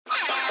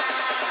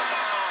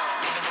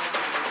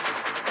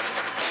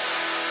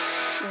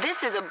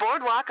This is a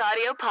Boardwalk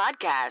Audio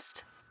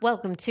podcast.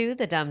 Welcome to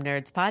the Dumb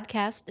Nerds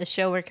Podcast, a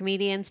show where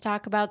comedians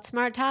talk about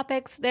smart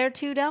topics they're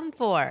too dumb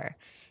for.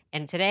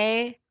 And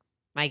today,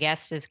 my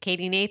guest is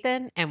Katie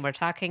Nathan, and we're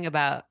talking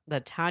about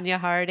the Tonya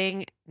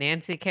Harding,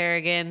 Nancy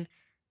Kerrigan.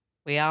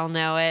 We all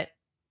know it.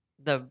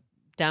 The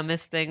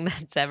dumbest thing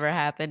that's ever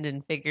happened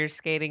in figure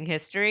skating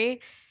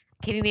history.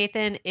 Katie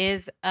Nathan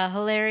is a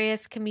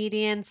hilarious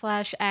comedian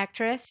 /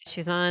 actress.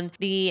 She's on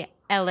the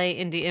LA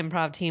Indie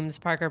Improv team's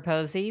Parker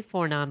Posey,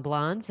 Four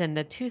Non-Blondes, and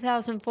the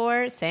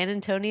 2004 San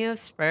Antonio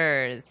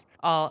Spurs.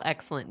 All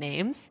excellent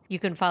names. You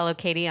can follow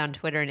Katie on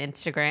Twitter and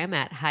Instagram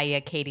at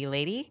Hiya Katie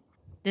Lady.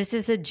 This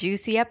is a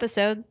juicy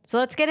episode, so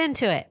let's get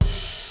into it.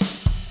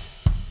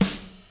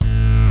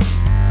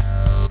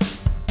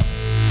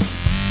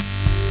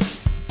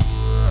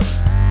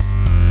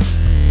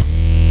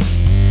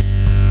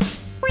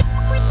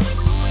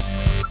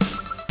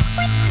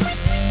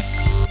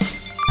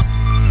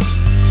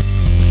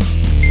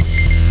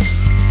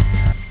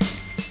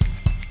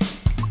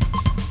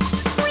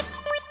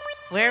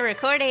 We're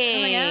recording.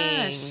 Oh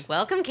my gosh.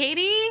 Welcome,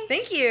 Katie.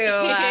 Thank you.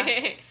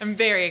 I'm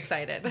very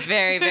excited.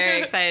 Very,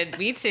 very excited.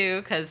 Me too,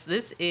 because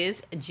this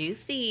is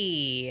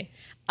juicy.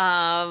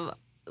 How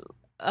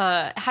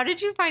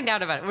did you find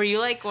out about it? Were you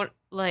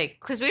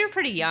because we were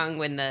pretty young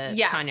when the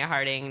Yes. Tonya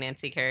Harding,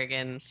 Nancy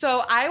Kerrigan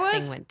So I thing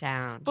was went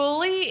down?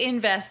 fully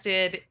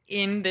invested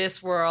in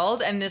this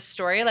world and this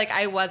story. Like,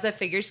 I was a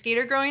figure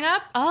skater growing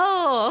up.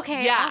 Oh,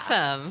 okay. Yeah.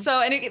 Awesome.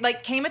 So, and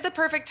it came at the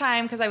perfect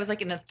time because I was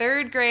in the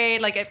third grade.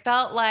 Like, it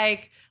felt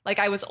like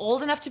I was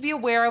old enough to be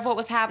aware of what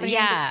was happening,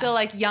 Yeah. but still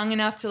young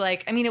enough to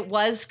it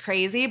was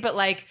crazy, but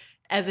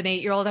as an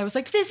 8-year-old, I was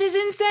like, this is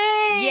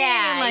insane.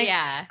 Yeah, And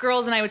yeah.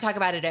 girls and I would talk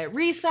about it at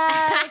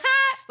recess.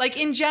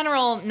 In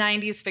general,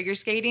 90s figure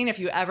skating, if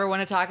you ever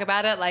want to talk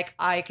about it,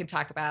 I can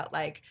talk about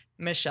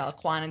Michelle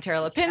Kwan and Tara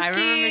Lipinski. I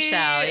remember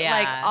Michelle,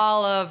 yeah.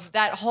 All of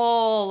that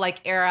whole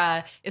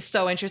era is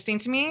so interesting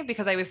to me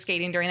because I was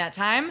skating during that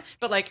time,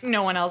 but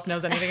no one else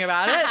knows anything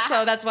about it.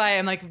 So that's why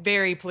I'm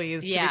very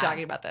pleased to Yeah. be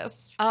talking about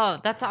this. Oh,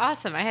 that's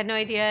awesome. I had no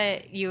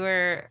idea you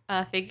were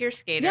a figure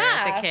skater as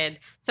Yeah. a kid.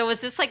 So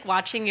was this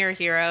watching your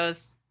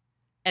heroes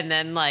and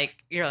then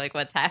you're like,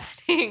 what's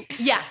happening?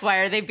 Yes. Why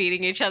are they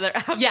beating each other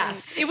up?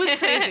 Yes, it was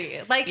crazy.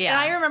 Yeah. And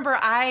I remember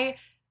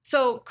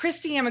so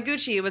Christy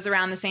Yamaguchi was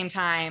around the same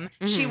time.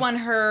 She Mhm. won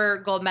her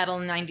gold medal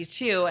in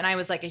 92, and I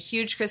was a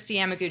huge Christy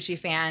Yamaguchi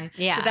fan.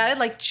 Yeah. So that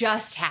had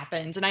just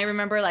happened. And I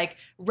remember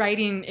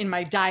writing in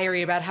my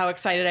diary about how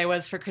excited I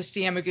was for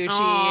Christy Yamaguchi.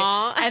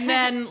 Aw. And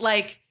then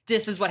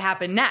this is what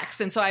happened next.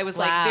 And so I was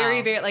Wow.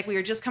 very, very we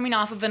were just coming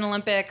off of an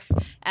Olympics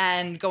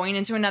and going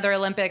into another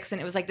Olympics.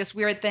 And it was this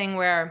weird thing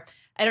where,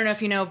 I don't know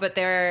if you know, but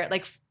they're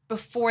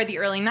before the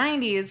early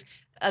 90s,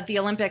 the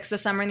Olympics, the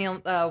summer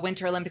and the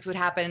winter Olympics would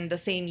happen the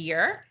same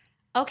year.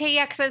 Okay,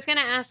 yeah, because I was going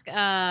to ask,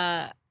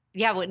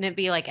 wouldn't it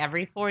be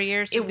every 4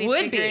 years? It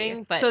would be.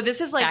 figuring? But So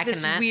this is back this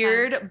in that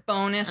weird time?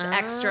 bonus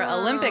extra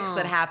Olympics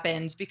that Oh.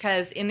 happens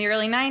because in the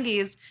early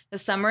 90s, the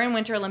summer and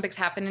winter Olympics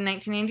happened in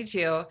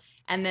 1992.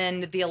 And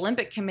then the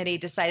Olympic Committee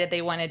decided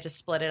they wanted to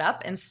split it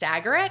up and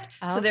stagger it.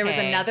 So there was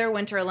Okay. another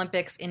Winter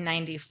Olympics in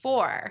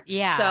 94.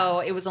 Yeah. So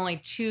it was only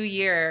 2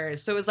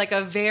 years. So it was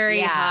a very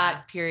Yeah.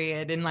 hot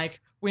period in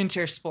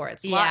winter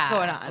sports. A lot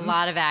going on. A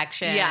lot of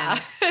action. Yeah.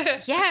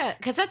 Yeah,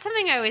 because that's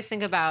something I always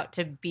think about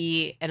to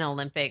be an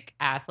Olympic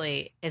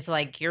athlete is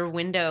your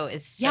window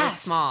is so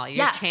Yes. small. Your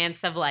Yes.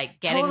 chance of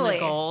getting Totally. the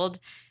gold.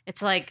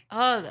 It's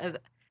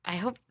I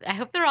hope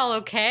they're all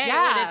okay.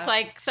 Yeah.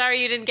 And it's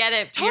sorry you didn't get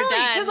it. Totally, You're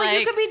done. because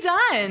you could be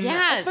done.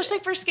 Yeah. Especially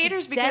for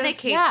skaters because,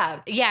 dedicates. yeah.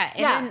 Yeah. And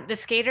Yeah. then the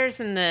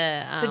skaters and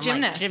the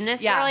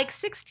gymnasts, yeah. are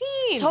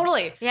 16.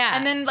 Totally. Yeah.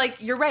 And then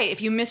you're right.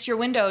 If you miss your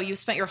window, you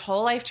spent your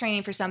whole life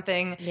training for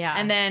something. Yeah.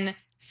 And then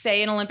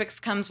say an Olympics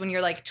comes when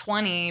you're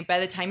 20, by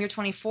the time you're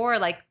 24,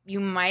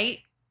 you might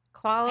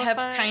Qualify.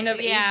 have kind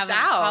of aged but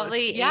out.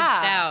 Probably Yeah.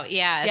 aged out.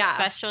 Yeah. Yeah.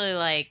 Especially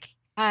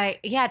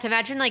to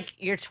imagine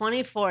you're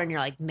 24 and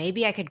you're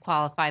maybe I could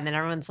qualify. And then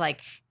everyone's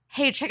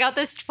hey, check out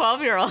this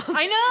 12-year-old.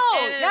 I know.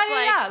 And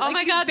Yeah. Oh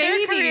my these God,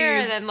 their career.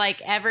 And babies.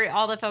 then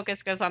all the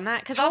focus goes on that.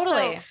 Because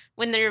Totally. also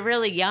when they're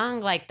really young,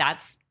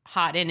 that's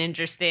hot and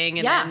interesting.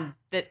 And Yeah.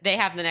 then they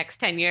have the next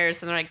 10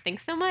 years and they're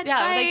thanks so much.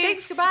 Yeah, bye.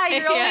 thanks, goodbye.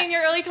 You're Yeah. only in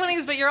your early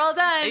 20s, but you're all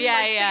done.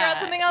 Yeah, Figure out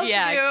something else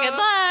yeah. to do. Good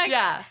luck.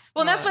 Yeah.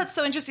 Well, and that's Oh. what's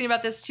so interesting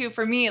about this, too,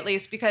 for me at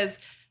least, because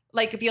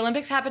the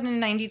Olympics happened in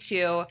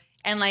 92,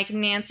 and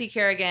Nancy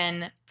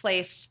Kerrigan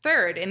placed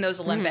third in those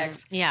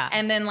Olympics. Yeah.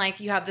 And then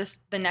you have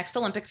the next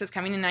Olympics is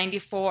coming in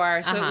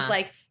 94. So it was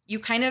you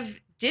kind of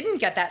didn't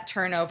get that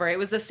turnover. It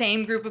was the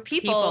same group of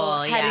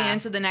people heading yeah.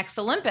 into the next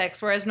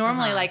Olympics. Whereas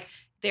normally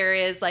there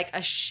is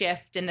a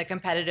shift in the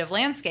competitive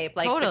landscape,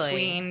 Totally.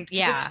 between, 'cause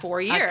Yeah. it's 4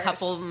 years. A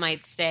couple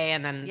might stay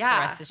and then Yeah. the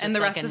rest is just and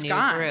the rest a is new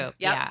gone. group.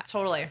 Yep, Yeah.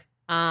 totally.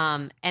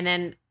 And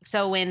then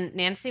so when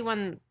Nancy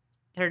won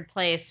third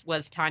place,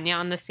 was Tonya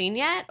on the scene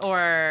yet?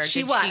 Or She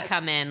did was. she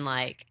come in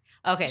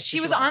okay. So She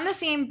was on the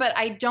scene, but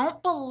I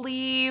don't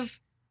believe.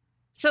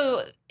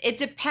 So it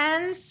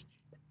depends.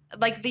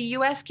 like the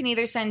U.S. can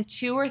either send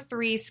 2 or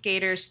 3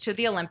 skaters to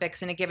the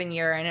Olympics in a given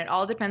year, and it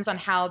all depends on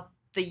how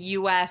the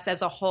U.S.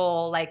 as a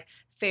whole like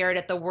fared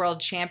at the World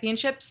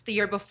Championships the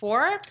year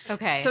before.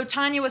 Okay. So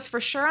Tonya was for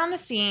sure on the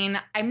scene.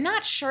 I'm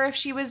not sure if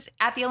she was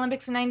at the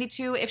Olympics in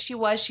 92. If she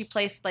was, she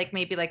placed like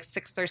maybe like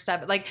 6th or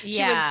 7th. Like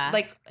she was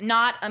like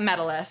not a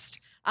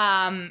medalist.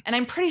 And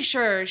I'm pretty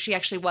sure she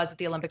actually was at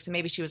the Olympics and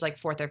maybe she was like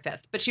 4th or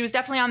 5th. But she was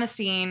definitely on the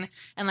scene,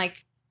 and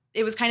like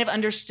it was kind of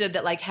understood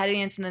that like heading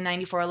into the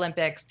 94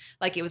 Olympics,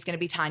 like it was going to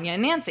be Tonya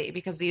and Nancy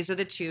because these are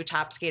the 2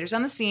 top skaters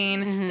on the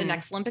scene. Mm-hmm. The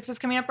next Olympics is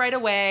coming up right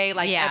away.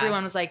 Like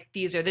everyone was like,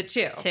 these are the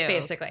two.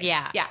 Basically.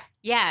 Yeah.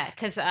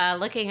 Because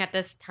looking at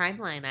this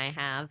timeline I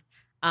have,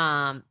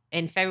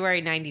 in February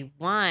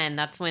 91,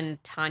 that's when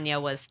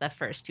Tonya was the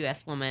first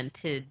U.S. woman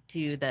to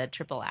do the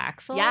triple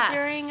axel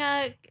during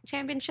a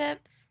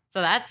championship.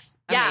 So that's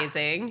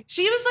amazing.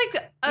 She was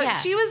like,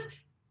 she was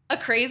a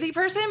crazy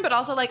person, but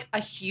also like a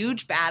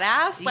huge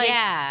badass.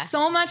 Like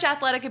so much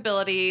athletic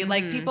ability.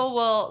 Like people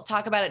will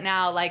talk about it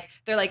now. Like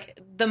they're like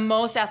the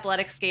most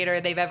athletic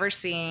skater they've ever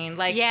seen.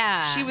 Like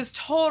she was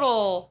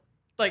total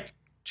like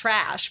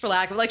trash for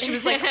lack of like, she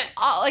was like,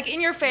 like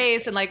in your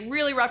face and like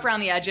really rough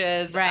around the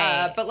edges.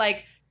 Right. But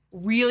like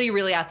really,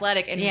 really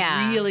athletic and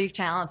really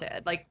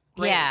talented. Like,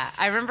 great. Yeah,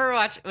 I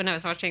remember when I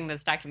was watching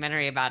this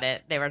documentary about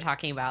it, they were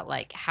talking about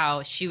like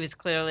how she was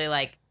clearly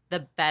like the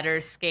better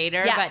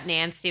skater, but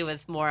Nancy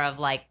was more of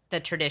like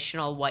the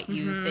traditional what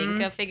you think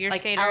of figure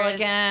like skater,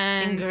 elegant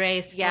and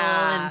graceful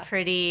and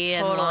pretty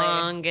and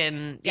long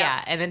and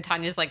and then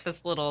Tanya's like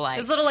this little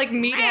like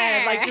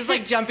meathead, like just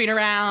like jumping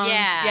around.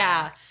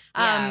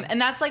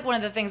 And that's like one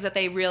of the things that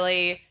they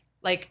really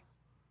like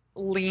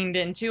leaned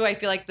into. I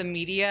feel like the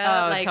media,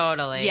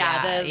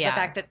 the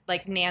fact that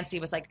like Nancy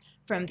was like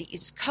from the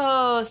East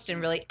Coast and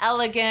really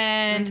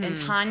elegant, and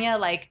Tonya,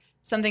 like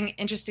something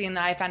interesting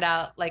that I found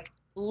out like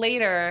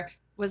later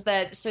was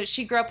that so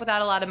she grew up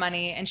without a lot of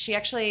money, and she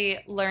actually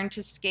learned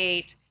to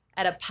skate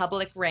at a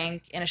public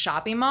rink in a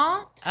shopping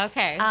mall.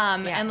 Okay.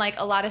 And like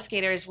a lot of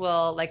skaters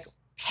will like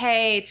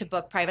pay to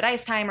book private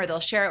ice time, or they'll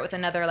share it with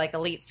another like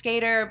elite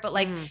skater. But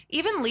like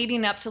even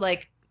leading up to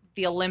like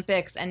the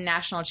Olympics and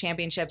national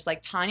championships,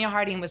 like Tonya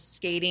Harding was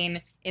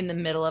skating in the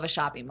middle of a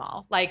shopping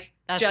mall, like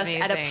That's just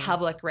amazing. at a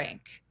public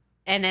rink.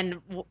 And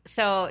then,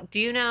 so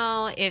do you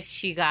know if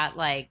she got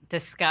like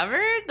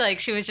discovered? Like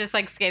she was just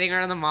like skating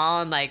around the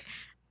mall and like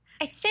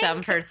I think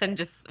some person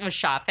just was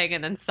shopping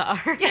and then saw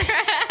her.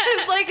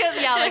 It's like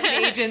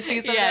an agency.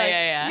 So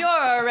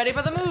you're ready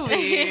for the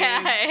movies.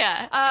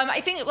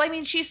 I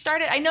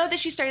know that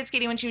she started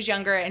skating when she was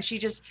younger, and she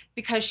just,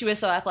 because she was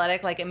so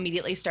athletic, like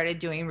immediately started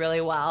doing really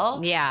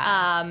well.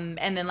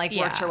 And then like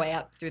worked her way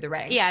up through the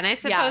ranks. Yeah, and I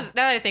suppose now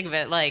that I think of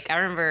it, like I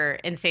remember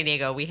in San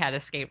Diego we had a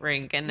skate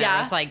rink, and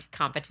there was like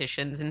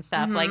competitions and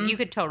stuff. Like you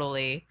could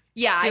totally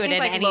do I it think in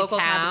like any local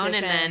town,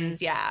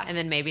 competitions. and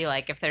then maybe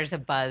like if there's a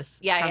buzz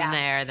from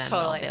there, then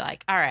they'll be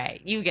like, all right,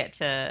 you get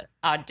to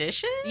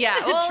audition.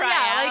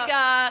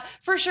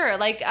 For sure.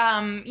 Like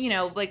you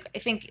know, like I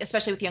think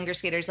especially with younger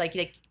skaters, like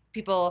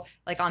people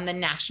like on the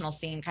national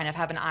scene kind of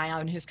have an eye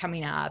on who's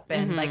coming up,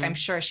 and like I'm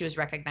sure she was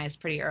recognized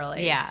pretty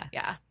early.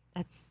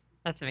 That's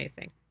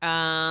amazing.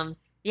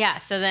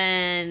 So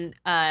then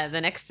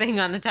the next thing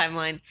on the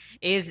timeline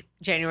is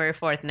January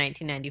 4th,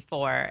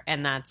 1994,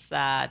 and that's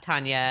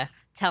Tonya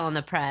telling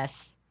the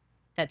press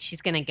that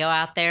she's going to go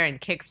out there and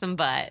kick some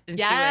butt, and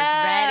she was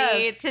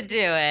ready to do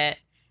it.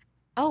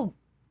 Oh,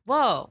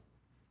 whoa.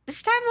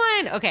 This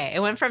timeline, okay, it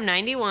went from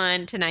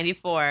 91 to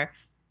 94,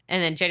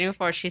 and then January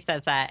 4th, she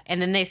says that, and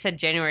then they said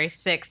January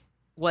 6th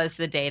was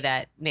the day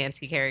that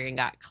Nancy Kerrigan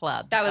got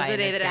clubbed. That was the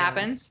day that it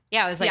happened?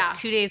 Yeah, it was like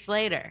 2 days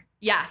later.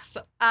 Yes.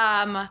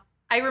 I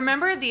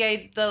remember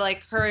the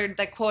like her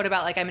the quote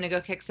about like I'm gonna go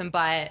kick some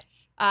butt,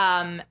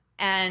 and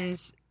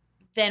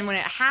then when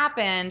it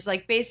happened,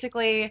 like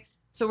basically,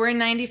 so we're in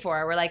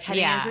 94, we're like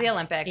heading into the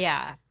Olympics.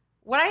 Yeah.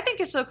 What I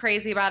think is so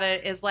crazy about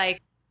it is like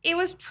it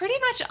was pretty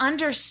much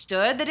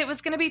understood that it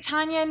was going to be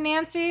Tonya and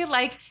Nancy.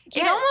 Like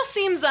it almost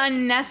seems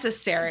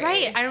unnecessary,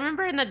 right? I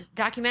remember in the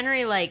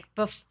documentary, like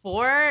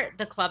before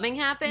the clubbing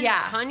happened,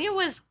 Tonya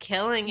was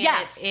killing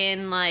it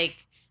in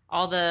like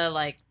all the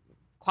like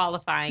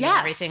qualifying and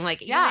everything,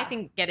 like even I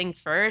think getting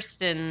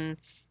first, and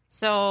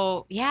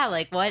so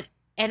like what,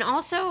 and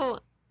also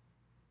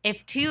if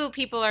 2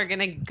 people are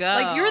gonna go,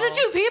 like you're the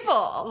 2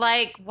 people,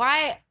 like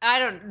why, I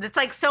don't, it's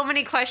like so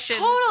many questions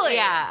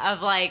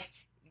of like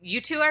you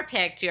 2 are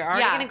picked, you're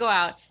already gonna go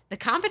out, the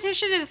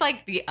competition is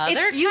like the other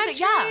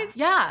countries.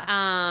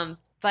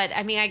 But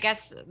I mean, I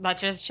guess that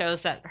just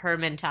shows that her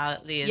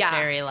mentality is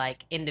very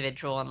like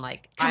individual, and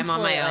like I'm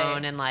on my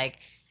own, and like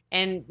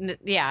and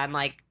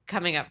like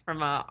coming up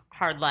from a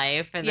hard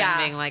life, and then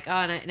being like,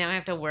 oh, now I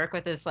have to work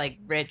with this like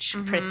rich,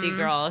 prissy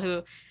girl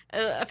who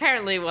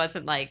apparently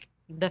wasn't like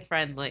the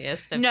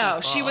friendliest of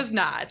people. She was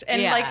not.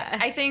 And like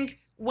I think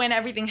when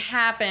everything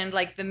happened,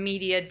 like the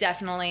media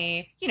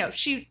definitely, you know,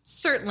 she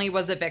certainly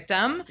was a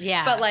victim.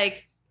 But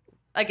like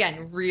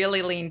again,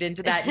 really leaned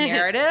into that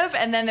narrative.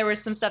 And then there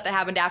was some stuff that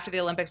happened after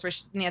the Olympics where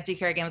Nancy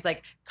Kerrigan was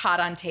like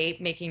caught on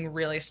tape making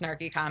really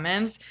snarky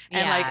comments.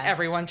 And like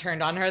everyone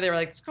turned on her. They were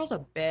like, this girl's a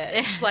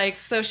bitch. Like,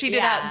 so she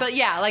did that. But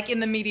yeah, like in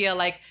the media,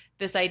 like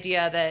this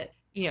idea that,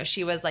 you know,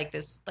 she was like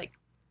this like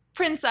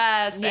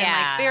princess and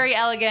like very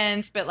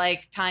elegant, but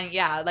like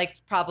Tonya, like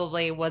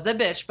probably was a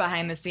bitch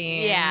behind the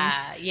scenes.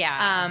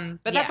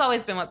 But that's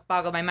always been what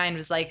boggled my mind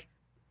was like,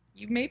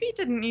 you maybe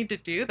didn't need to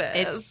do this.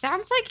 It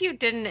sounds like you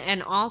didn't.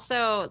 And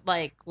also,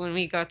 like, when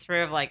we go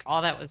through of, like,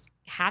 all that was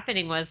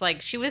happening was,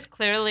 like, she was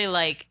clearly,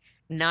 like,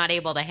 not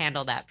able to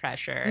handle that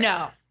pressure.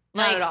 No,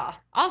 not at all.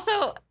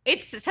 Also,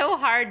 it's so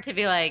hard to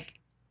be, like,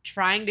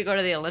 trying to go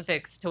to the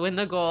Olympics to win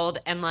the gold.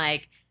 And,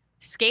 like,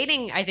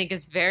 skating, I think,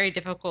 is very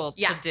difficult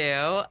to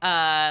do.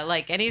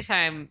 Like,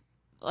 anytime...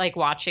 like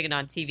watching it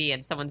on TV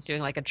and someone's doing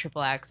like a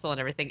triple axel and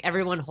everything,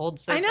 everyone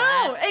holds their breath.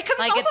 I know, because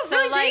like, it's also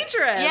really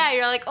dangerous. Yeah,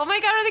 you're like, oh my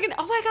God, are they gonna,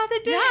 oh my God, they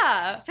did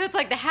it. So it's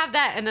like to have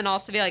that and then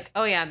also be like,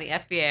 oh yeah, and the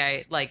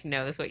FBI like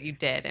knows what you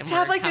did. And to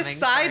have like this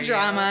side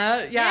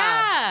drama.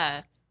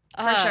 Yeah.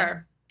 For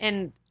sure.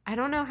 And I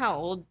don't know how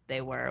old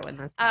they were when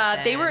this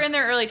happened. They were in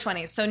their early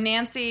 20s. So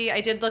Nancy, I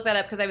did look that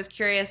up because I was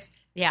curious.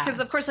 Yeah. Because,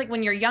 of course, like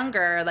when you're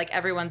younger, like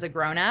everyone's a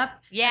grown up.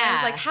 Yeah. And I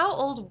was like, how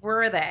old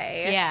were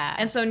they? Yeah.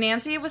 And so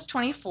Nancy was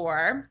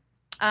 24.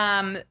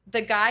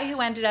 The guy who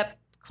ended up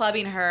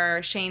clubbing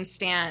her, Shane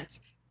Stant,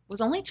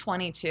 was only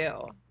 22.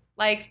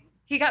 Like,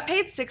 he got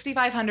paid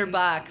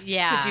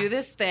 $6,500 to do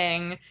this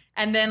thing.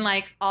 And then,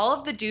 like, all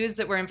of the dudes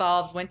that were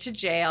involved went to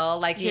jail.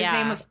 Like, his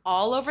name was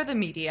all over the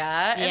media.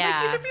 And,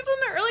 like, these are people in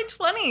their early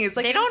 20s.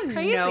 Like, they don't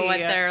crazy. know what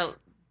they're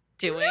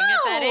doing at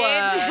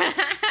that age.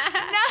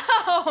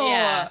 No.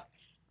 Yeah.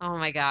 Oh,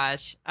 my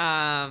gosh.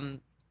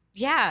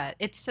 Yeah,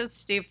 it's so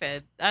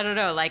stupid. I don't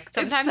know. Like,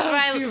 sometimes when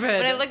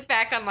I look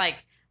back on, like,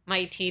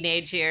 my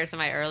teenage years and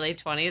my early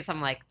 20s,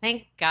 I'm like,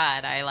 thank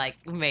God I,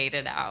 like, made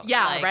it out.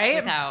 Yeah, like, right?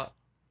 Without,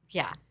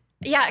 yeah,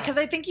 because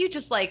I think you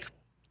just, like,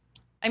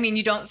 I mean,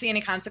 you don't see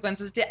any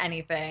consequences to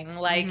anything.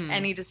 Like,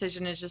 any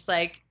decision is just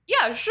like,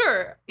 yeah,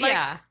 sure.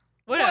 Like,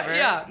 whatever.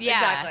 Yeah,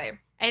 exactly.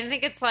 I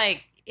think it's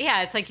like,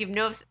 it's like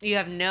you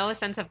have no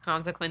sense of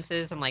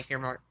consequences and, like,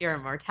 your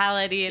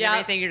immortality and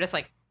everything. You're just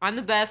like, I'm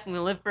the best. I'm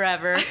going to live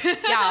forever.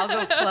 Yeah, I'll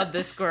go club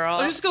this girl.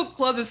 I'll just go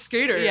club this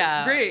skater.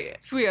 Yeah.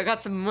 Great. Sweet, I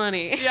got some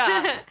money.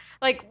 Yeah.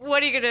 Like,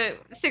 what are you going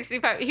to...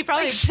 65... He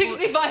probably... Like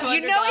 $6,500.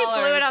 You know he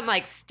blew it on,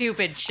 like,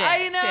 stupid shit,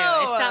 I know.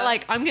 too. It's not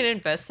like, I'm going to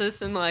invest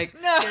this and, like,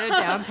 get a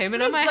down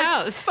payment on my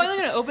house. Finally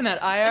going to open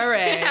that IRA.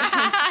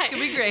 It's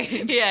going to be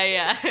great.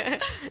 Yeah.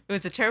 It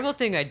was a terrible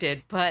thing I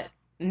did, but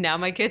now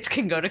my kids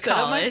can go to college. Set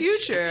up my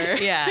future.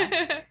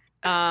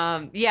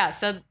 Yeah.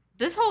 So...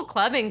 this whole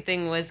clubbing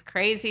thing was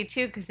crazy,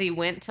 too, because he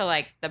went to,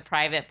 like, the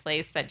private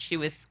place that she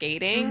was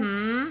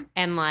skating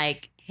and,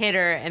 like, hit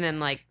her and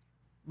then, like,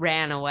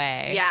 ran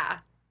away. Yeah.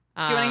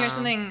 Do you want to hear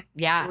something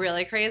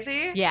really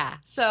crazy? Yeah.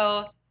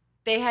 So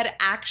they had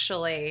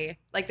actually,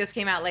 like, this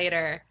came out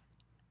later,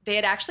 they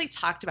had actually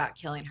talked about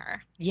killing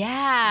her.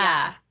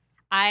 Yeah.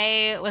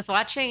 I was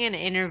watching an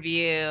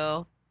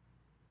interview.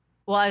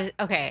 Well,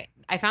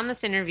 I found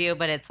this interview,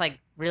 but it's, like,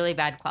 really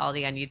bad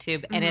quality on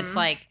YouTube. And it's,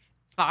 like,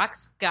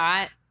 Fox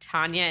got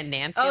Tonya and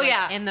Nancy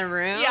in the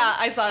room. Yeah,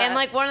 I saw that. And,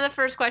 like, one of the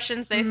first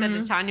questions they said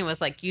to Tonya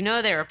was, like, you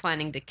know they were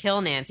planning to kill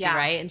Nancy,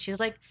 right? And she's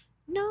like,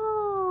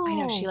 no. I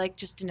know. She, like,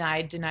 just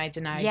denied to the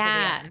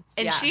end.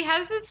 And she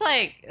has this,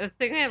 like, the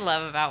thing I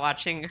love about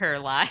watching her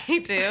lie,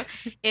 too,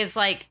 is,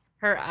 like,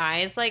 her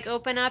eyes, like,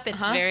 open up. It's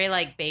very,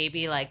 like,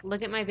 baby, like,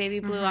 look at my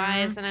baby blue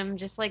eyes, and I'm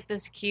just, like,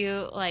 this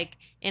cute, like,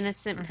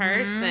 innocent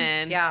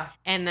person. Yeah.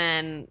 And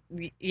then,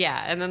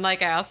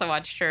 like, I also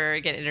watched her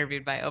get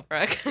interviewed by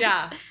Oprah.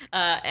 Yeah.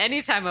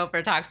 Anytime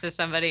Oprah talks to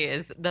somebody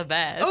is the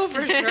best. Oh,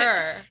 for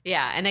sure.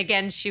 Yeah. And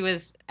again, she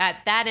was, at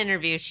that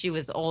interview, she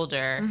was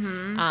older,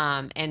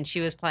 and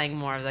she was playing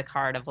more of the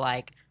card of,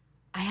 like,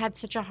 I had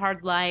such a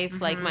hard life.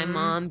 Like, my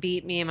mom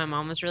beat me, and my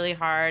mom was really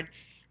hard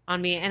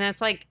on me. And it's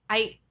like,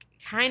 I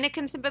kind of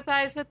can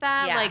sympathize with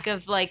that. Like,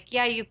 of, like,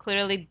 yeah, you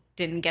clearly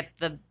didn't get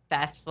the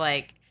best,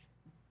 like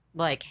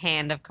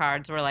hand of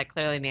cards where, like,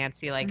 clearly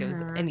Nancy, like, it was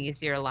an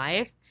easier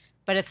life.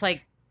 But it's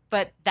like,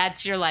 but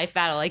that's your life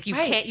battle. Like, you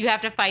can't, you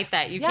have to fight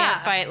that. You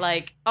can't fight,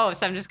 like, oh,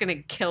 so I'm just going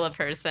to kill a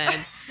person.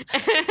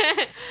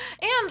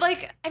 And,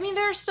 like, I mean,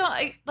 there's so,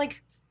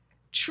 like,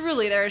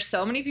 truly, there are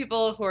so many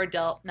people who are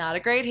dealt not a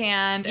great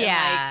hand.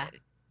 And,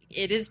 like,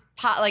 it is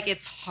like,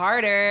 it's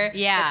harder.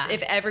 Yeah.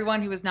 If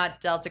everyone who was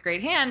not dealt a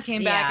great hand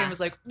came back and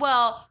was like,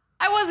 well,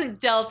 I wasn't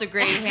dealt a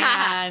great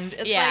hand.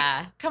 It's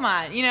like, come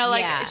on. You know,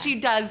 like, she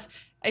does,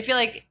 I feel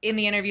like in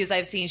the interviews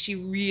I've seen, she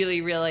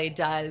really, really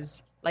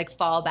does, like,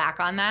 fall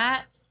back on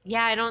that.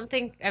 Yeah, I don't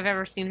think I've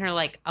ever seen her,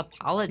 like,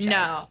 apologize.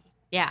 No.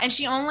 Yeah. And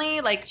she only,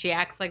 like... she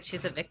acts like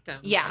she's a victim.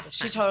 Yeah,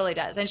 she totally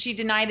does. And she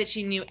denied that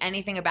she knew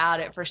anything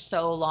about it for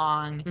so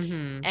long.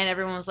 And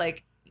everyone was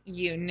like,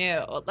 you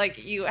knew.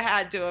 Like, you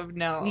had to have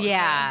known.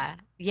 Yeah.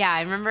 Yeah,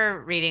 I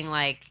remember reading,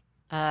 like,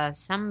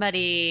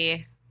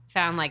 somebody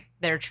found, like,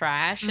 their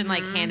trash and,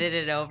 like, handed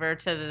it over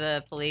to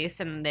the police,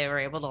 and they were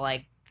able to,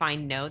 like,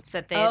 find notes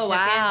that they had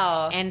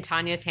taken. And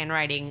Tanya's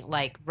handwriting,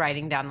 like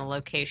writing down the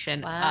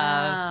location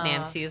of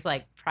Nancy's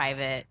like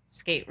private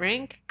skate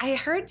rink. I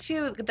heard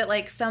too that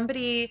like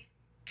somebody,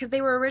 because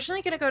they were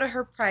originally going to go to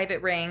her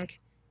private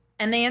rink,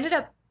 and they ended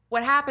up,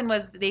 what happened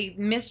was they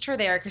missed her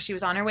there because she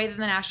was on her way to the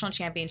national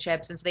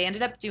championships, and so they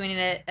ended up doing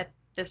it at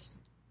this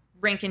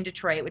rink in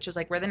Detroit, which was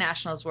like where the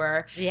nationals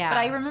were. Yeah. But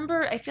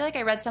I feel like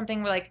I read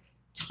something where like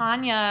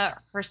Tonya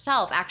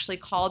herself actually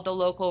called the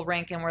local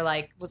rink and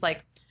was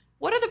like,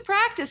 what are the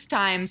practice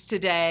times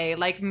today?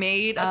 Like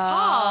made a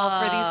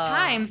call for these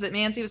times that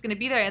Nancy was going to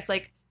be there. And it's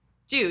like,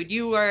 dude,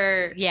 you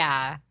were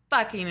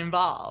fucking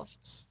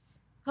involved.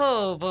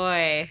 Oh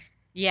boy.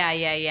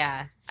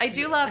 Yeah. I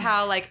do love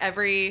how like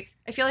every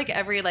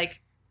like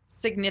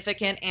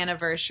significant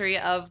anniversary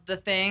of the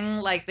thing,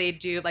 like they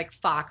do like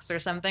Fox or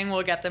something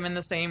will get them in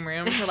the same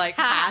room to like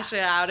hash it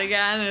out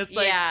again. It's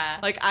like,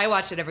 like I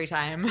watch it every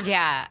time.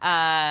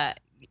 Yeah.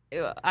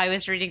 I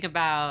was reading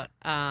about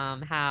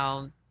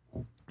how,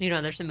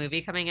 there's a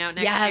movie coming out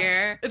next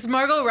year. It's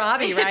Margot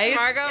Robbie, right? It's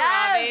Margot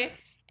Robbie.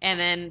 And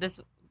then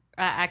this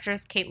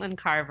actress Caitlin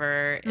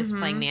Carver is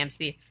playing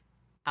Nancy.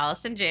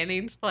 Allison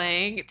Janning's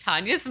playing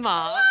Tanya's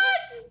mom. What?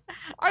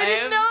 I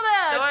didn't know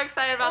that. So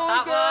excited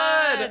about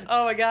that one.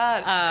 Oh my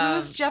god.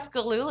 Who's Jeff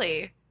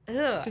Gillooly?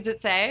 Ugh. Does it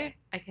say?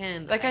 I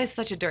can. That guy's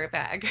such a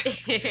dirtbag.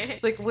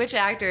 It's like, which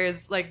actor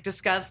is like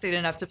disgusting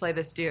enough to play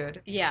this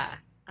dude? Yeah.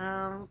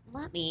 I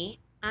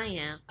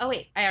am. Oh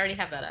wait, I already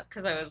have that up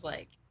because I was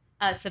like,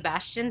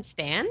 Sebastian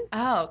Stan.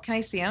 Oh, can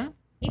I see him?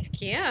 He's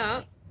cute.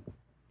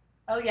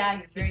 Oh yeah,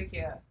 he's very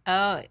cute.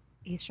 Oh,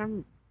 he's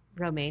from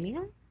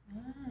Romania.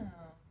 Oh.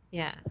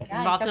 Yeah,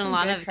 involved in a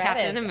lot of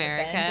Captain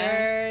America.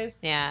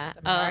 Avengers. Yeah.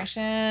 The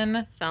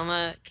Martian.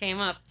 Selma came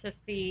up to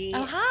see.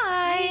 Oh,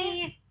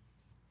 hi.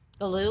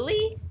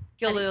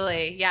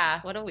 Gillooly,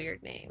 yeah. What a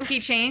weird name. He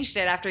changed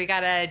it after he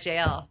got out of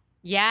jail.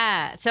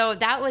 Yeah. So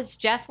that was,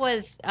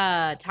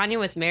 Tonya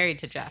was married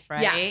to Jeff,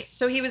 right? Yes.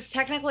 So he was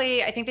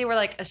technically, I think they were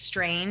like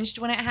estranged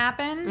when it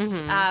happened,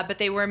 but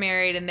they were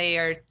married and they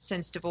are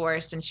since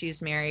divorced, and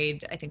she's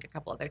married, I think, a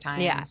couple other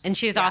times. Yeah. And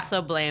she's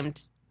also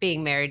blamed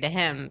being married to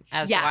him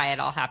as why it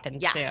all happened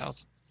too.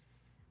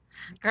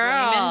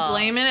 Girl.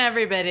 Blaming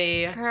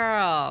everybody.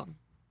 Girl.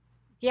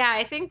 Yeah,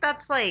 I think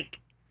that's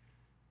like,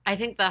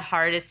 the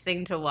hardest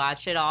thing to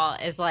watch it all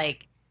is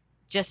like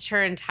just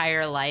her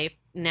entire life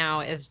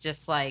now is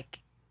just like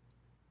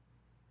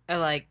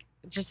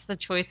just the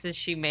choices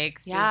she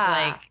makes is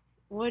like,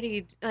 what do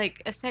you,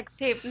 like a sex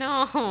tape?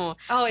 No.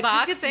 Oh, it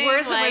just gets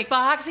worse with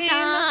boxing.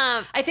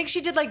 Stop. I think she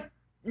did like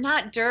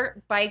not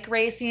dirt bike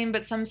racing,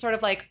 but some sort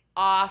of like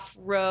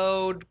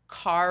off-road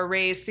car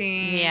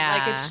racing. Yeah.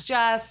 Like it's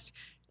just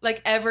like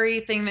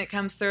everything that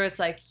comes through, it's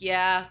like,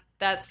 yeah,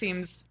 that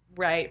seems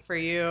right for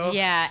you.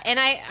 Yeah. And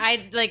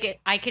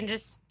I can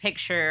just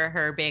picture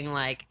her being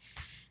like,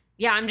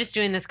 yeah, I'm just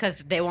doing this because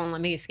they won't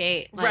let me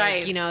skate. Like,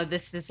 right.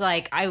 This is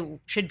like, I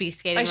should be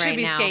skating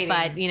now.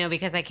 But,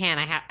 because I can't,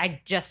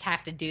 I just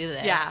have to do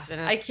this. Yeah.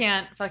 I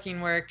can't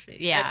fucking work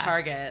at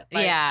Target.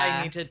 Like,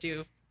 I need to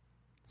do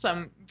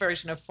some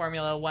version of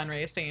Formula One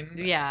racing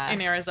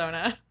in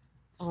Arizona.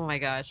 Oh my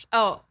gosh.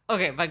 Oh,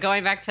 okay. But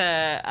going back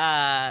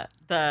to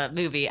the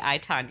movie I,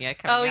 Tonya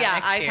coming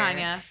out next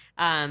year.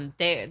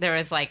 Tonya. There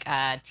was like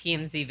a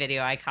TMZ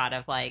video I caught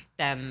of like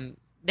them.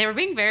 They were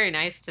being very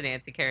nice to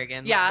Nancy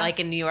Kerrigan. Yeah. Like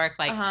in New York,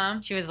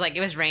 like she was like,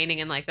 it was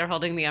raining and like they're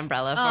holding the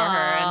umbrella for her.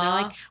 And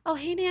they're like, oh,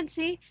 hey,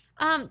 Nancy,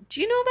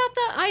 do you know about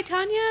the I,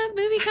 Tonya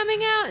movie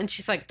coming out? And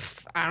she's like,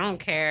 I don't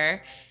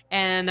care.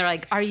 And they're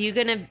like, are you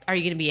gonna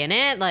be in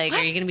it? Like,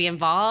 are you gonna be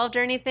involved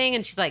or anything?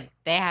 And she's like,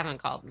 they haven't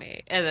called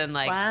me. And then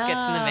like gets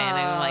in the van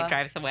and like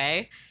drives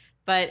away.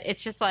 But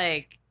it's just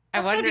like,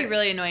 that's gonna be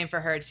really annoing for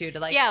her too.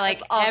 To like,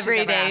 like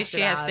every day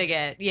she has to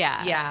get,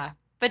 yeah.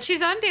 But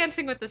she's on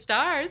Dancing with the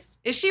Stars.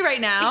 Is she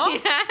right now?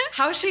 Yeah.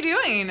 How's she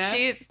doing?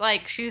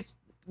 She's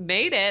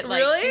made it.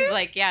 Like, really? She's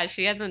like,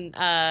 she hasn't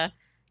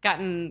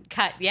gotten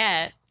cut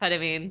yet. But I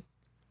mean,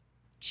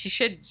 she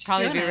should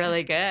probably be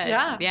really good.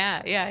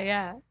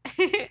 Yeah.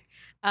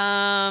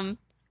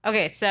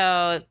 Okay,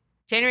 so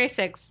January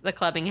 6th, the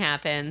clubbing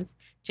happens.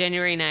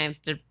 January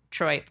 9th,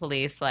 Detroit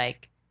police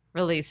like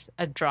release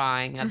a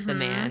drawing of the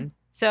man.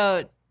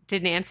 So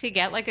did Nancy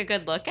get like a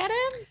good look at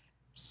him?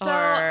 So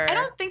I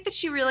don't think that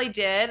she really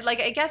did.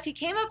 Like, I guess he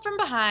came up from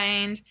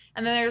behind,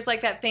 and then there's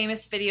like that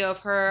famous video of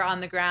her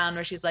on the ground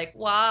where she's like,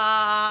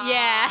 "Why?"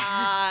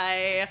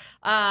 Yeah.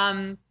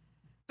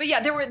 But yeah,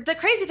 the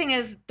crazy thing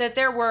is that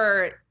there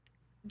were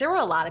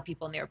a lot of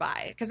people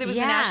nearby because it was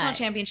the national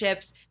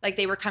championships. Like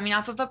they were coming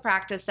off of a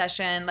practice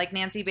session. Like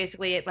Nancy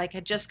basically like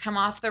had just come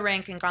off the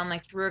rink and gone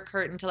like through a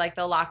curtain to like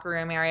the locker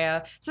room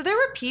area. So there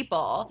were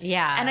people.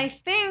 Yeah. And I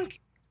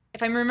think,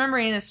 if I'm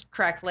remembering this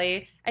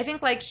correctly, I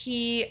think like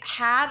he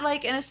had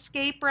like an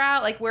escape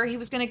route, like where he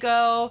was going to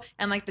go,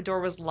 and like the door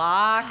was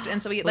locked.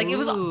 And so he like, it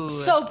was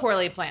so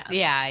poorly planned.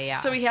 Yeah.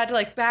 So he had to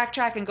like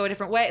backtrack and go a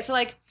different way. So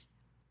like,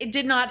 it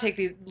did not take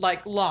these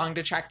like long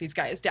to track these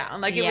guys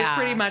down. Like it was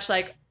pretty much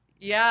like,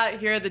 yeah,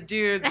 here are the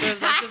dudes. They're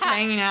like just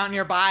hanging out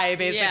nearby,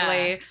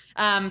 basically.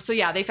 So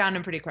yeah, they found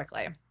him pretty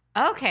quickly.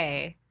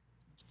 Okay.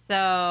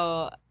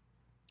 So.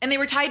 And they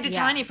were tied to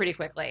Tonya pretty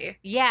quickly.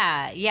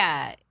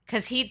 Yeah.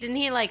 Because didn't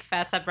he like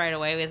fess up right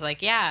away? He was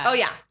like, yeah. Oh,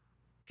 yeah.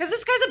 Because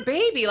this guy's a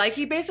baby. Like,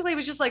 he basically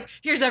was just like,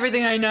 here's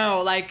everything I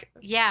know. Like,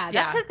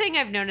 that's the thing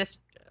I've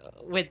noticed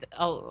with,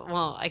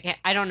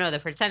 I don't know the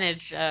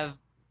percentage of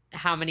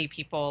how many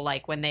people,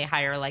 like, when they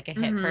hire, like, a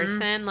hit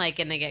person, like,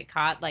 and they get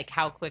caught, like,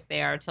 how quick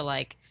they are to,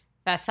 like,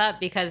 fess up,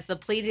 because the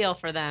plea deal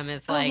for them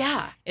is, like,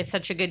 is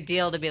such a good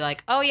deal to be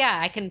like, oh, yeah,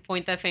 I can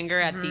point the finger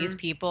at these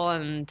people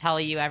and tell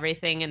you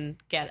everything and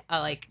get,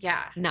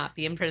 not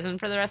be in prison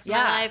for the rest of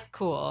my life.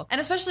 Cool. And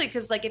especially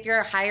because, like, if you're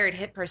a hired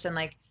hit person,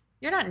 like,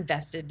 you're not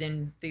invested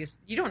in these,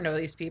 you don't know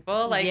these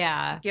people.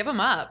 Like, give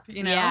them up,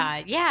 you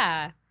know?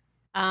 Yeah.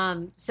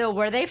 So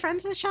were they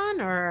friends with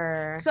Sean,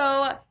 or?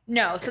 So,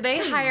 no. So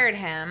they hired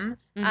him.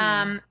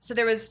 So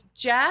there was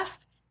Jeff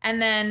and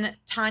then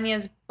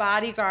Tanya's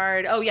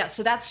bodyguard. Oh, yeah.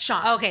 So that's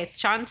Sean. Okay.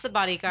 Sean's the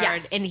bodyguard.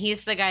 Yes. And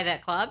he's the guy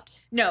that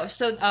clubbed? No.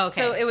 So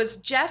it was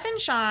Jeff and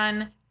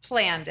Sean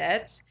planned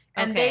it.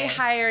 And they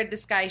hired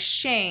this guy,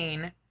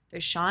 Shane.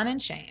 There's Sean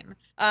and Shane.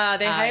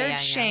 They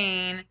hired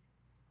Shane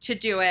to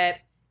do it.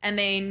 And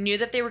they knew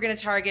that they were going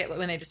to target,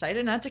 when they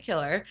decided not to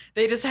kill her,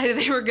 they decided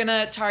they were going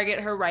to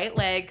target her right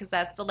leg, because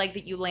that's the leg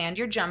that you land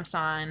your jumps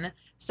on.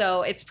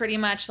 So it's pretty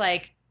much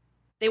like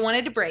they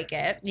wanted to break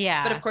it.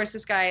 Yeah. But of course,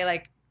 this guy,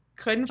 like,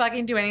 couldn't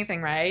fucking do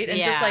anything right.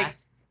 And just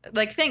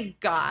like, thank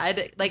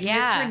God, like, missed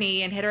her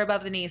knee and hit her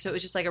above the knee. So it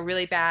was just like a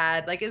really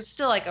bad, like, it was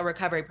still like a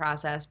recovery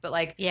process, but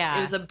like, it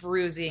was a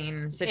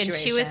bruising situation.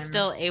 And she was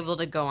still able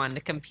to go on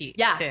to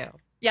compete too.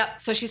 Yep.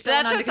 So she's still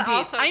on to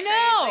compete. I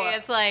know. Crazy.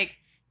 It's like,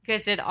 you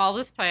guys did all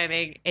this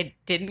planning. It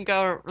didn't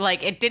go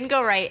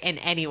right in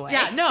any way.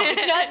 Yeah, no,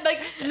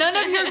 none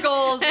of your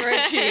goals were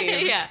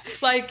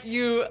achieved. Like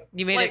you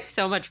made it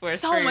so much worse.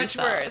 So much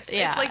worse.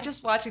 Yeah. It's like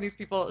just watching these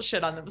people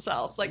shit on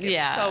themselves. Like,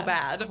 it's so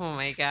bad. Oh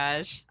my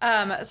gosh.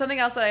 Something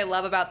else that I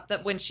love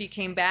about when she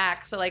came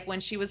back. So like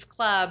when she was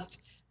clubbed,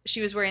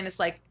 she was wearing this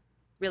like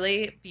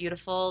really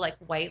beautiful like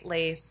white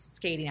lace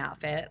skating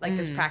outfit, like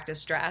this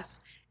practice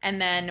dress. And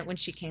then when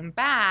she came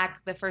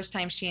back, the first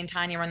time she and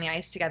Tonya were on the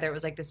ice together, it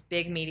was like this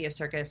big media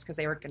circus because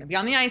they were going to be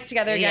on the ice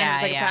together again.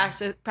 It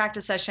was like a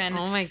practice session.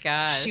 Oh my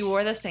gosh. She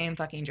wore the same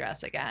fucking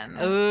dress again.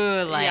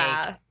 Ooh,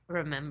 like,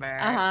 remember.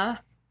 Uh-huh.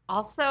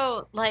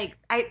 Also, like,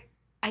 I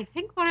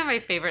think one of my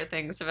favorite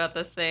things about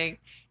this thing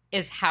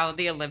is how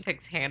the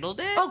Olympics handled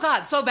it. Oh,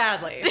 God, so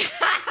badly.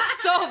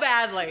 So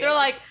badly. They're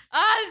like,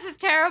 this is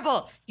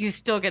terrible. You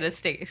still get a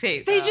state.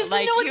 They just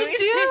didn't know what to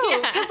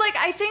do. Because, like,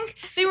 I think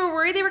they were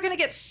worried they were going to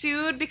get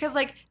sued because,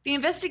 like, the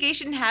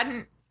investigation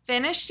hadn't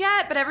finished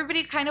yet, but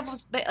everybody kind of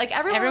was, like,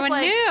 everyone was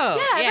like, knew. Yeah,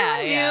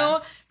 everyone knew.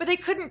 But they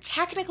couldn't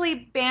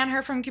technically ban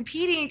her from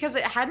competing because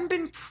it hadn't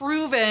been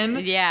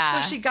proven.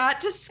 Yeah. So she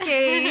got to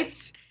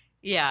skate.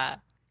 Yeah.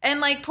 And,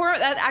 like,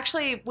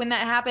 when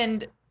that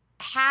happened,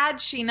 had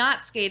she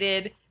not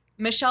skated,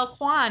 Michelle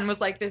Kwan was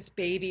like this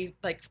baby,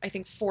 like I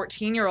think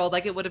 14-year-old,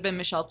 like it would have been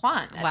Michelle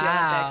Kwan at the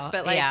Olympics,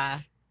 but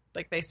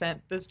like they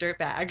sent this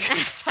dirtbag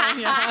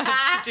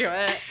Tonya to do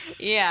it.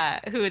 Yeah,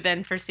 who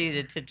then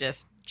proceeded to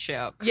just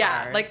choke.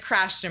 Yeah, like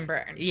crashed and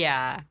burned.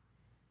 Yeah.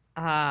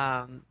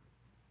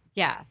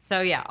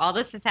 So all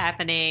this is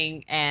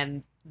happening,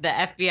 and the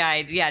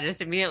FBI,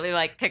 just immediately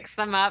like picks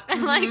them up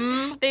and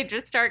like they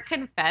just start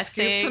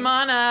confessing. Scoops them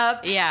on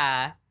up.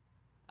 Yeah.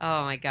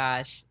 Oh my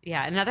gosh.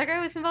 Yeah. Another guy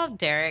was involved,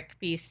 Derek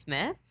B.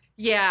 Smith.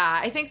 Yeah.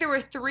 I think there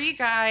were 3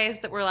 guys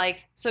that were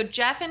like, so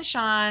Jeff and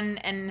Sean,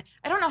 and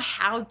I don't know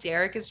how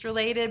Derek is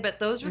related, but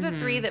those were the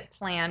 3 that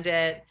planned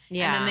it.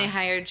 Yeah. And then they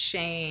hired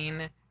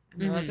Shane.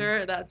 And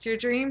that's your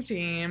dream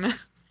team.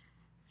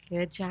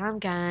 Good job,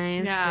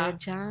 guys. Yeah. Good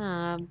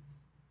job.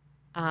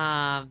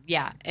 And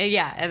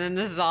then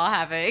this is all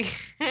happening,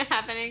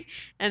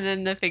 and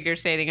then the figure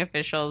skating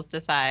officials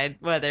decide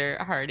whether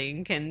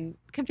Harding can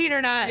compete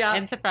or not. Yeah.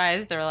 And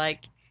surprise, they're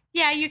like,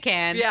 yeah, you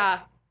can.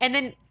 Yeah. And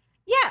then,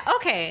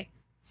 okay.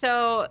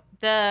 So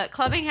the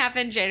clubbing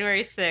happened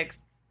January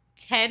 6th.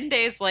 10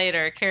 days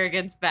later,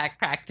 Kerrigan's back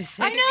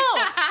practicing. I know.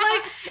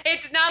 Like,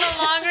 it's not a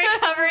long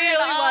recovery it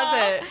really at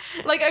all.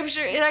 wasn't. Like, I'm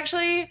sure it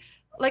actually,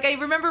 like, I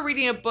remember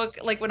reading a book,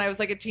 like, when I was,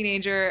 like, a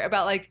teenager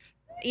about, like,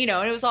 you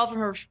know, and it was all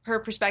from her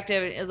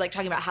perspective. It was like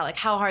talking about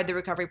how hard the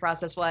recovery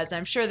process was. And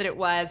I'm sure that it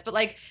was, but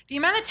like the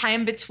amount of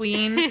time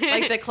between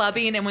like the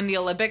clubbing and when the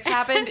Olympics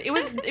happened, it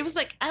was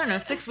like, I don't know,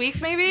 6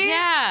 weeks maybe.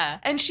 Yeah.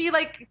 And she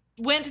like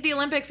went to the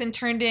Olympics and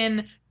turned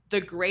in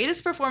the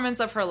greatest performance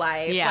of her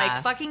life. Yeah.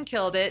 Like fucking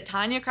killed it.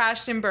 Tonya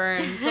crashed and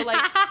burned. So like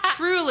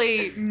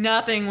truly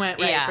nothing went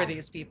right for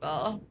these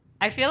people.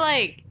 I feel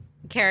like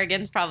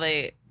Kerrigan's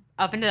probably,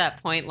 up until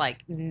that point,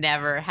 like,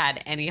 never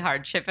had any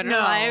hardship in her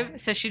life.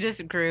 So she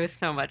just grew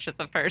so much as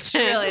a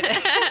person. She really did.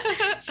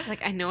 She's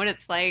like, I know what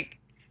it's like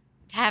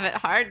to have it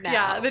hard now.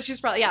 Yeah, but she's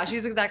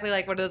exactly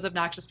like one of those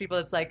obnoxious people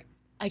that's like,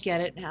 I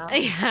get it now.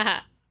 Yeah.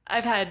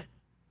 I've had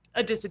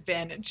a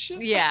disadvantage.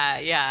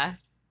 Yeah,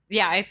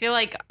 I feel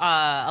like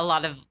a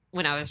lot of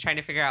when I was trying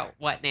to figure out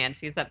what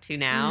Nancy's up to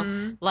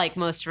now, like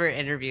most of her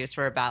interviews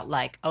were about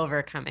like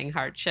overcoming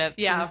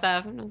hardships and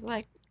stuff. And I was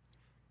like,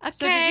 okay.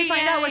 So did you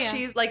find out what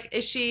she's like?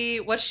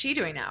 What's she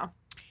doing now?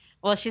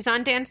 Well, she's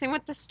on Dancing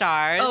with the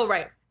Stars. Oh,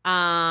 right.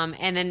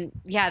 And then,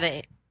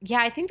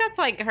 I think that's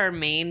like her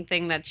main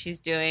thing that she's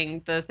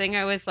doing. The thing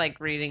I was like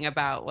reading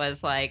about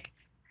was like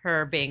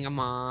her being a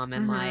mom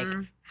and like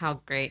how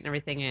great and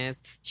everything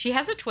is. She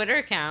has a Twitter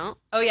account.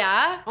 Oh,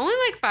 yeah? Only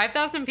like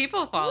 5,000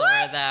 people follow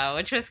her though,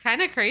 which was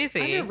kind of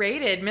crazy.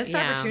 Underrated. Missed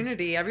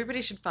opportunity.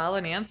 Everybody should follow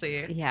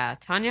Nancy. Yeah.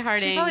 Tonya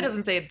Harding. She probably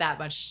doesn't say that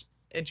much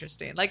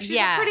interesting. Like, she's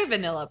a pretty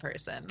vanilla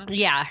person.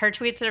 Yeah, her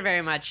tweets are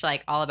very much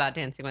like all about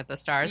Dancing with the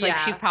Stars. Like,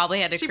 she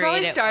probably had to create it. She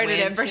probably started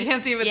it for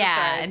Dancing with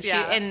the Stars.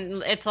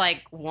 And it's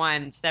like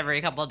once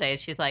every couple of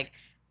days, she's like,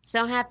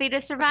 so happy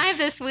to survive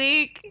this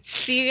week.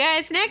 See you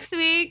guys next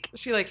week.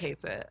 She like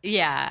hates it.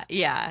 Yeah,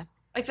 yeah.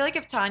 I feel like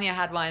if Tonya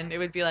had one, it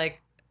would be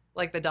like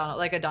a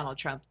Donald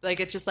Trump. Like,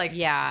 it's just like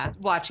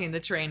watching the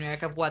train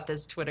wreck of what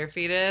this Twitter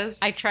feed is.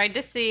 I tried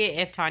to see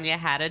if Tonya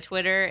had a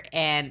Twitter,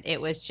 and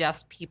it was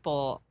just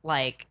people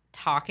like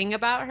talking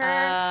about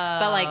her,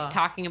 but like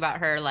talking about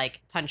her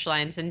like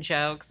punchlines and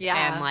jokes,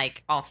 and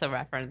like also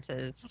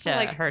references to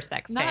like, her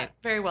sex tape. Not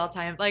very well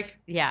timed. Like,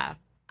 yeah.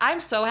 I'm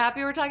so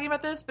happy we're talking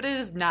about this, but it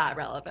is not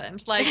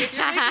relevant. Like, if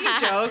you're making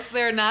jokes,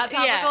 they're not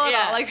topical at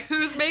all. Like,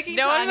 who's making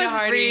Tonya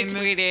Harding? No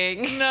one was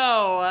retweeting.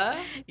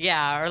 No.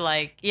 Yeah, or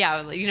like,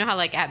 you know how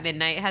like At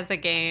Midnight has a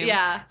game?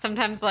 Yeah.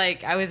 Sometimes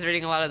like I was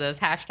reading a lot of those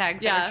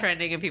hashtags that were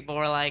trending, and people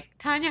were like,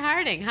 Tonya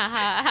Harding, ha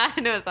ha ha.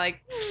 And it was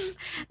like,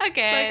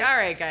 okay. It's like, all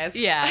right, guys.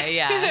 Yeah,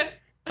 yeah.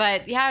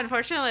 But yeah,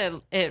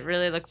 unfortunately, it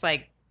really looks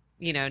like,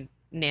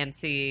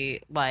 Nancy,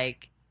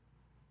 like,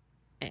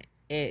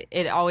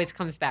 it always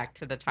comes back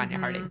to the Tonya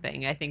Harding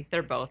thing. I think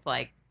they're both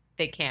like,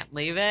 they can't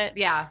leave it.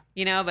 Yeah.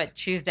 But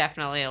she's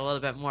definitely a little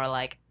bit more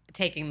like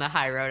taking the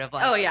high road of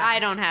like, I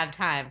don't have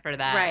time for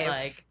that. Right.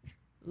 Like,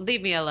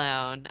 leave me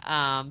alone.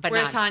 But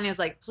whereas Tanya's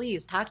like,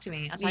 please talk to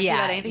me. I'll talk to you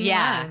about anything you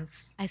want.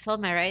 I sold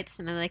my rights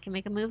and then they can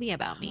make a movie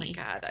about me. Oh my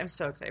God. I'm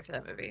so excited for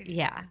that movie.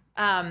 Yeah.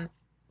 What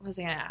was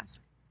I going to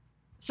ask?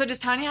 So does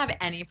Tonya have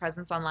any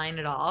presence online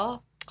at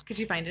all? Could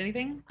you find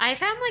anything? I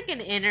found like an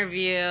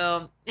interview,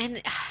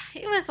 and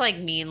it was like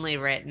meanly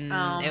written.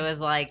 Oh. It was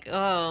like,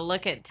 oh,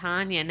 look at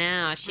Tonya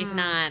now. She's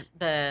not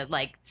the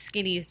like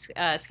skinny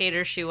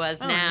skater she was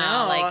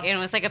now. No. Like, it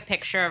was like a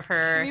picture of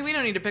her. I mean, we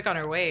don't need to pick on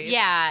her weight.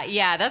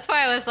 Yeah. That's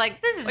why I was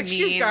like, this is like, mean.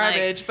 she's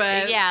garbage, like,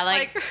 but yeah,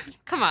 like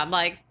come on,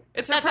 like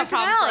it's her that's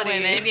personality. A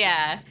problem for women.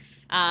 Yeah.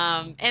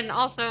 And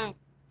also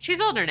she's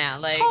older now.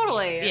 Like,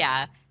 totally.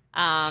 Yeah.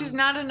 She's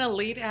not an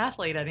elite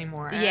athlete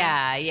anymore.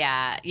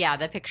 Yeah.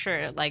 The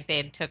picture like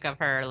they took of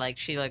her, like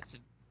she looks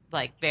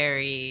like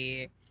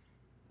very,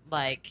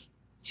 like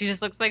she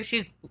just looks like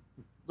she's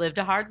lived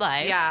a hard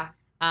life. Yeah.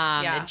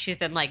 And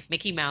she's in like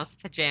Mickey Mouse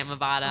pajama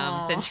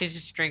bottoms, and she's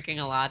just drinking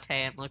a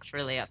latte and looks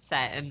really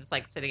upset and is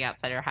like sitting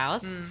outside her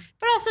house.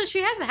 But also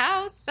she has a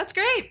house. That's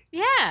great.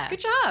 Yeah. Good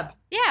job.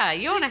 Yeah,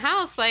 you own a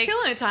house. Like,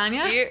 killing it,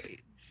 Tonya.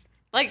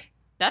 Like,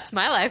 that's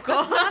my life goal.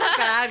 That's not a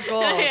bad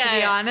goal, to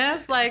be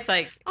honest.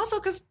 Like, also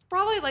because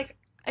probably like,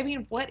 I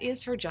mean, what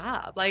is her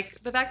job?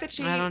 Like, the fact that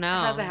she has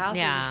a house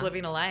and just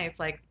living a life,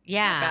 like, it's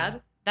not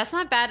bad. That's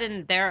not bad.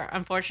 And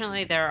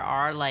unfortunately, there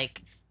are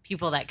like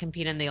people that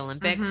compete in the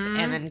Olympics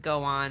and then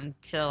go on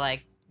to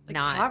like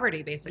not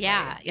poverty, basically.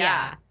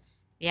 Yeah.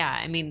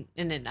 I mean,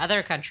 and in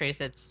other countries,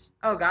 it's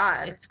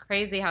it's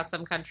crazy how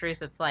some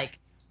countries it's like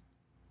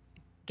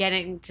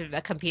getting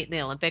to compete in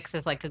the Olympics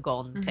is like a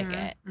golden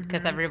ticket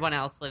because everyone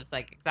else lives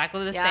like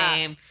exactly the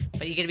same,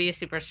 but you get to be a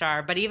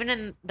superstar. But even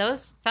in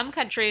some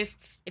countries,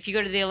 if you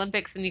go to the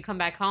Olympics and you come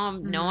back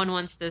home, no one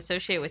wants to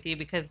associate with you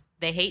because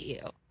they hate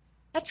you.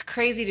 That's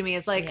crazy to me.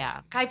 It's like,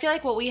 I feel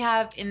like what we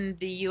have in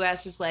the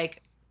U.S. is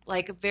like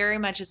very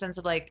much a sense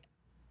of like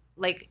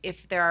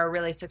if there are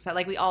really success,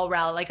 like we all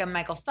rally, like a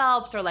Michael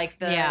Phelps or like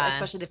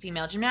especially the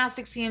female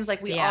gymnastics teams,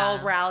 like we all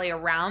rally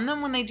around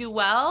them when they do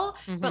well.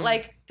 But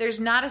like, there's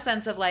not a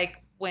sense of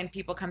like when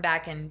people come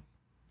back and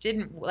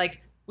didn't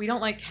like, we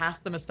don't like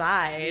cast them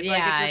aside.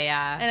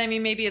 And I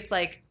mean, maybe it's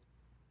like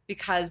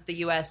because the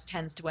U.S.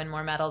 tends to win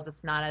more medals,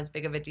 it's not as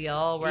big of a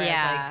deal. Whereas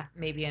like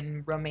maybe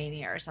in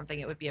Romania or something,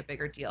 it would be a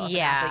bigger deal if an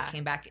athlete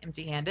came back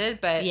empty-handed.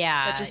 But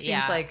that just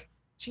seems like,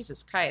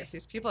 Jesus Christ,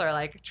 these people are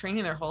like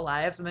training their whole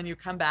lives and then you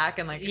come back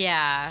and like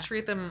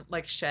treat them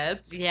like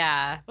sheds.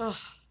 Yeah. Ugh,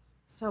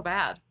 so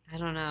bad. I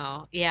don't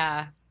know.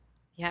 Yeah.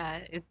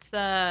 It's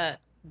the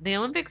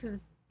Olympics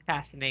is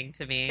fascinating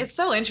to me. It's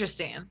so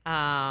interesting.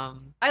 I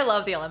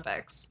love the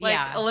Olympics.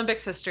 Like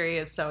Olympics history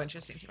is so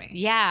interesting to me.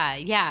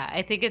 Yeah.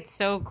 I think it's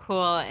so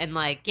cool and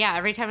like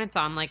every time it's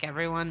on, like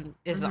everyone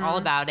is all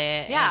about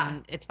it. Yeah.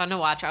 And it's fun to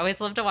watch. I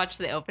always love to watch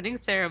the opening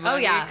ceremony. Oh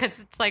yeah. Because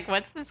it's like,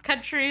 what's this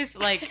country's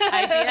like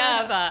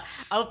idea of a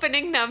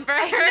opening number?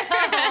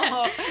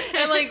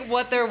 And like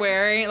what they're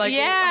wearing. Like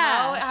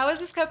how is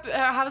this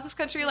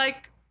country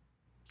like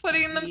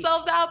putting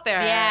themselves out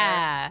there?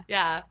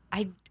 Yeah.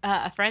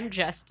 A friend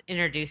just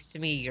introduced to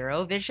me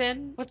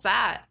Eurovision. What's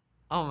that?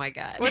 Oh my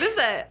God. What is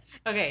it?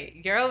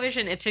 Okay,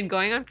 Eurovision, it's been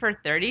going on for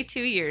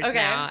 32 years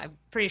now. I'm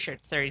pretty sure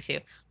it's 32.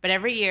 But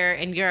every year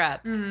in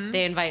Europe,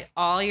 they invite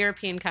all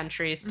European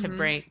countries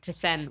to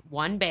send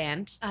one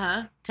band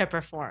to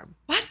perform.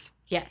 What?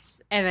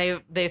 Yes.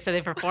 And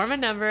they perform a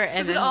number. And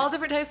is it all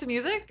different types of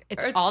music?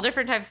 It's all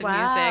different types of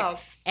music.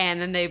 And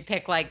then they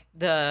pick like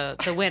the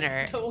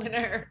winner. The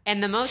winner.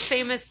 And the most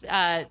famous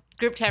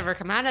group to ever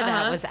come out of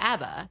that was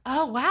ABBA.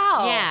 Oh,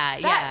 wow. Yeah,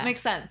 that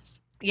makes sense.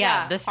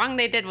 Yeah, the song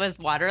they did was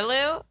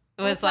Waterloo.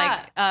 It was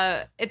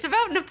it's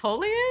about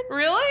Napoleon.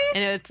 Really?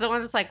 And it's the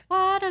one that's like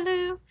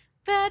Waterloo.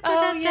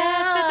 Oh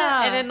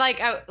yeah. And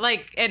then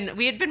and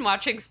we had been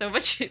watching so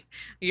much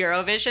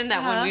Eurovision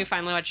that when we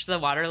finally watched the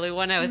Waterloo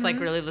one, I was like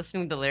really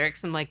listening to the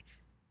lyrics and like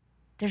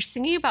they're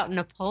singing about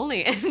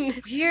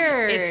Napoleon.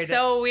 Weird. It's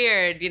so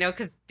weird,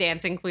 because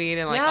Dancing Queen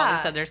and like all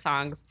these other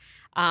songs.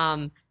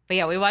 But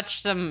yeah, we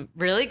watched some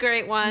really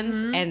great ones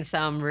and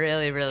some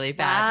really, really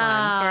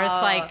bad ones where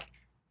it's like,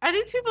 are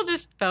these people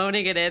just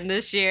phoning it in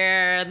this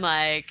year? And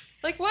like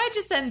why'd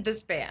you send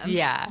this band?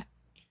 Yeah.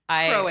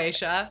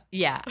 Croatia.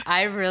 Yeah.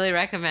 I really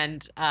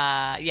recommend, just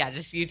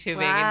YouTubing and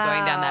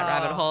going down that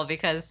rabbit hole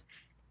because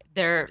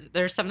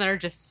there's some that are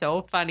just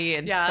so funny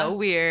and so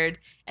weird.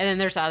 And then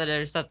there's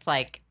others that's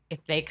like,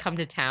 if they come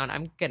to town,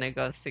 I'm going to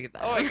go see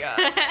them. Oh my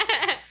God.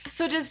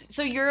 So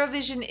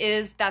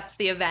Eurovision that's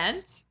the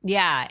event?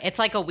 Yeah, it's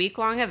like a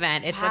week-long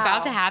event. It's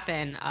about to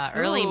happen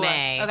early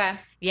May. Okay.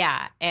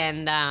 Yeah,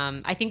 and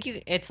I think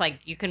it's like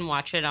you can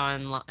watch it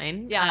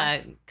online.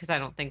 Yeah. Because I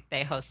don't think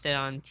they host it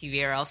on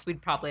TV or else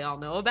we'd probably all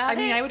know about it. I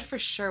mean, I would for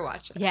sure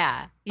watch it.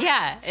 Yeah.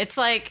 Yeah, it's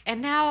like,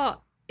 and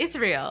now it's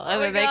real.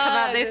 Oh and they come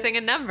out and they sing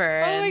a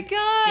number. Oh my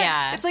God.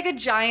 Yeah. It's like a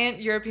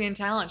giant European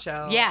talent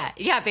show.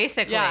 Yeah,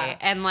 basically. Yeah.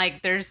 And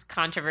like there's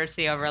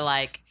controversy over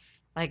like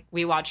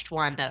we watched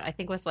one that I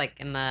think was like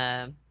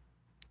probably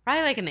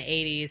like in the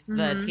 80s,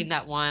 the team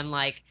that won,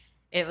 like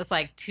it was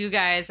like two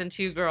guys and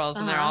two girls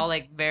and they're all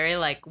like very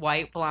like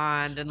white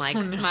blonde and like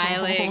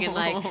smiling and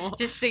like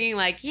just singing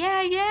like,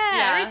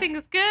 yeah,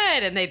 everything's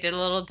good. And they did a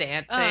little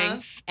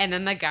dancing. And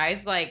then the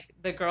guys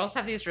the girls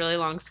have these really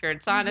long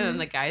skirts on and then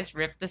the guys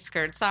rip the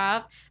skirts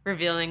off,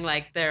 revealing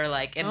like they're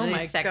like in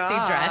these sexy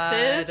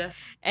dresses.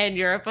 And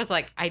Europe was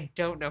like, I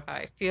don't know how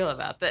I feel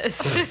about this.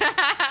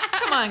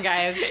 Come on,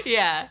 guys.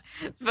 Yeah.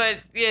 But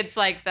it's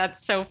like,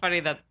 that's so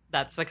funny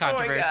that's the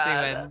controversy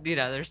when,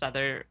 there's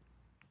other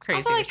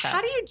crazy also, stuff.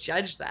 how do you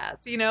judge that?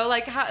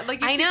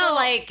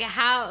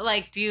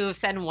 How do you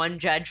send one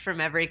judge from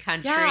every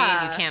country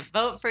and you can't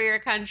vote for your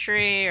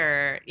country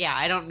or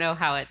I don't know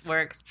how it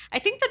works. I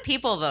think the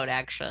people vote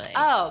actually.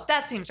 Oh,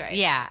 that seems right.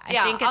 Yeah.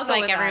 I think it's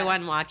like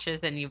everyone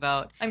watches and you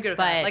vote. I'm good with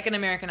that. Like an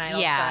American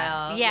Idol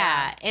style.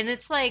 Yeah. And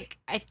it's like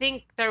I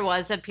think there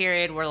was a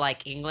period where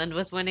like England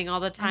was winning all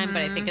the time,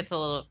 but I think it's a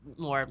little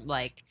more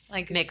like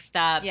mixed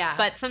up. Yeah.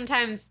 But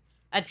sometimes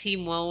a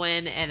team will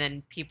win and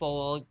then people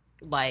will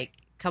like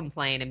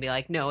complain and be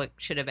like, no, it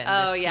should have been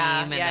this team.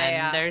 And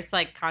then there's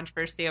like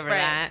controversy over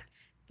that.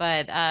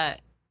 But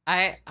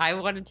I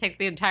want to take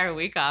the entire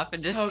week off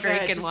and just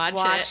freaking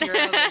watch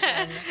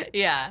Eurovision.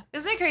 Yeah.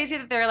 Isn't it crazy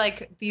that there are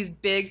like these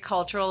big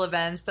cultural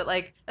events that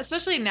like,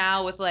 especially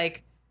now with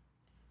like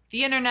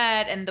the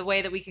internet and the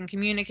way that we can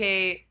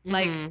communicate,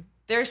 like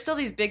there are still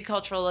these big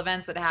cultural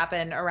events that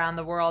happen around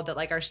the world that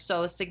like are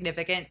so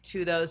significant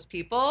to those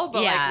people,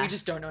 but like we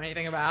just don't know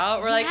anything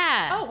about. We're like,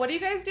 oh, what are you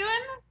guys doing?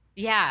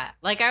 Yeah.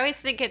 Like I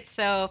always think it's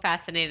so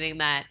fascinating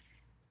that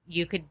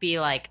you could be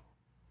like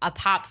a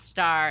pop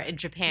star in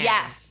Japan.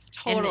 Yes,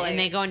 totally. And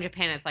they go in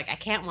Japan, it's like, I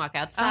can't walk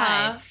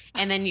outside.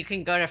 And then you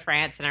can go to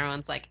France and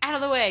everyone's like, out of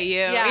the way, you.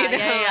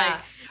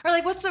 Yeah. Or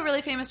like, what's the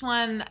really famous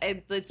one?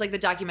 It's like the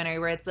documentary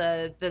where it's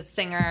the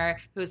singer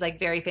who's like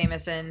very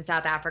famous in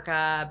South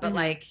Africa, but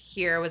like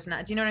here was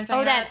not. Do you know what I'm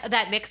talking about?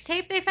 That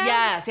mixtape they found?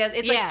 Yes.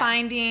 It's like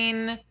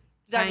finding.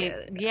 Let's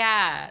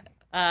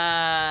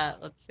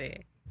see.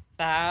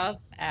 South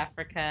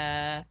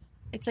Africa.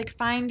 It's like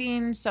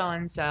finding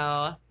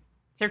so-and-so.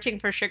 Searching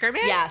for Sugar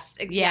Man? Yes.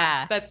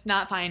 Yeah. That's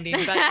not finding,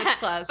 but it's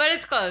close. But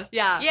it's close.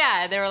 Yeah.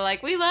 Yeah. They were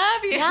like, we love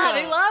you. Yeah,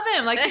 they love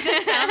him. Like, he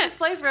just found this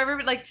place where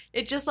everybody, like,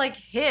 it just, like,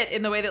 hit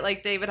in the way that,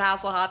 like, David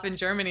Hasselhoff in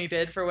Germany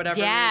did for whatever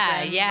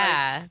reason.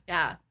 Yeah.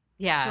 Like,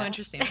 yeah. So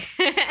interesting.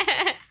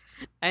 I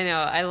know.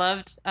 I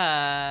loved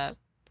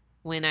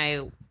when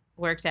I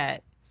worked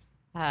at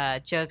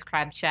Joe's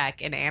Crab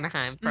Shack in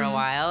Anaheim for a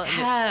while.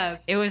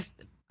 Yes. It was...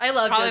 I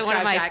love probably Joe's one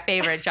of Crab my Shack.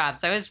 favorite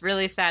jobs. I was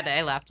really sad that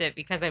I left it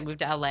because I moved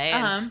to LA.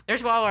 And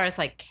there's a while where I was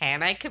like,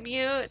 can I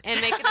commute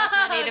and make enough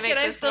money to make Can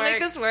I this still work? make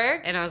this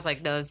work? And I was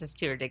like, no, this is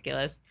too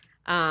ridiculous.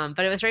 But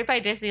it was right by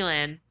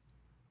Disneyland.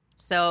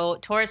 So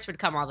tourists would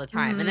come all the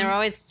time. And they were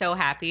always so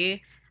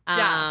happy.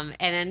 And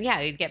then,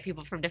 you'd get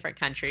people from different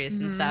countries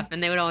and stuff.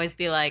 And they would always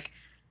be like,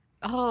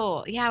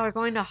 oh, yeah, we're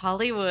going to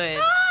Hollywood.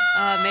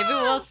 maybe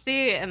we'll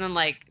see. And then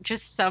like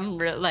just some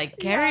like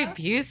Gary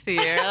Busey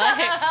or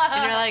like,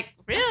 and you're like,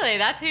 really?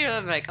 That's who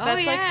you're like, oh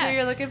That's yeah. like who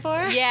you're looking for?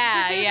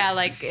 Yeah.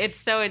 Like it's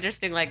so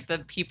interesting, like the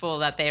people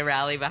that they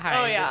rally behind.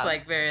 Oh, yeah. It's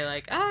like very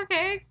like, oh,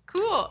 okay,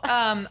 cool.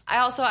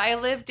 I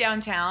live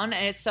downtown,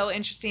 and it's so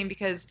interesting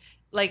because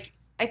like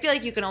I feel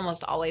like you can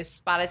almost always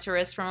spot a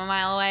tourist from a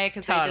mile away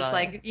because they just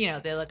like, you know,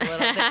 they look a little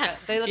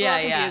they look a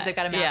little confused, they've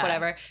got a map,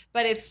 whatever.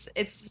 But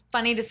it's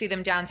funny to see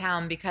them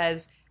downtown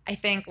because I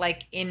think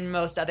like in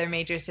most other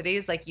major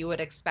cities, like you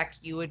would expect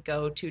you would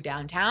go to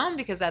downtown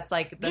because that's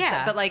like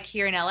but like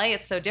here in LA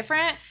it's so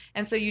different.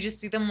 And so you just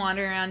see them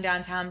wandering around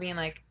downtown being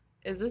like,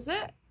 is this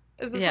it?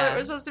 Is this what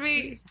we're supposed to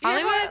be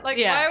Hollywood? Here for?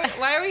 Like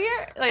why are we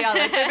here?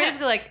 Like, they're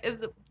basically like,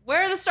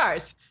 where are the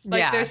stars?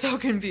 Like they're so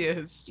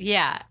confused.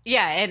 Yeah.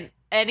 And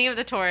any of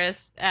the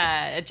tourists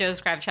at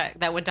Joe's Crab Shack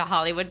that went to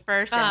Hollywood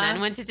first and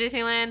then went to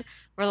Disneyland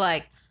were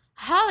like,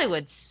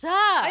 Hollywood sucks.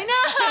 I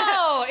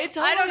know. It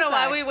totally I don't know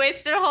sucks. why we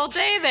wasted a whole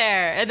day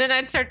there. And then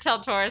I'd start to tell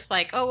tourists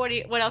like, oh,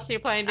 what else are you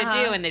planning to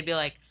do? And they'd be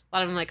like, a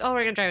lot of them like, oh,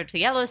 we're going to drive to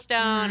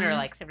Yellowstone or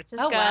like San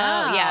Francisco. Oh,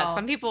 wow. Yeah,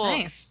 some people,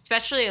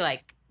 especially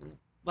like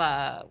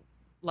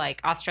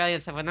Australia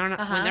and stuff, when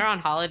they're on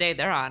holiday,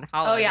 they're on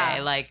holiday. Oh,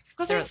 yeah. Like,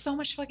 because they have so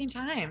much fucking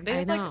time. They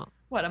have like,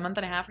 what, a month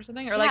and a half or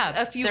something? Or like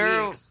a few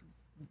weeks.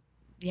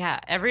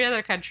 Yeah, every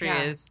other country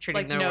is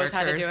treating their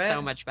workers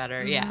so much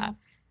better. Yeah.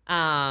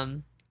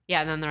 And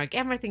then they're like,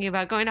 and we're thinking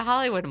about going to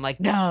Hollywood. I'm like,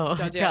 no,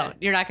 don't.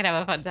 You're not going to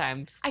have a fun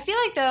time. I feel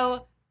like,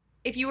 though,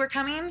 if you were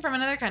coming from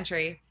another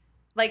country,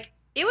 like,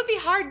 it would be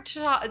hard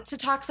to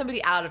talk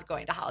somebody out of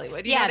going to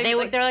Hollywood. You know what I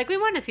mean? They're like, we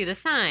want to see the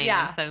sign.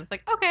 Yeah. So it's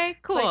like, okay,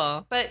 cool.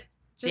 Like, but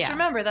just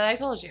remember that I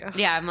told you.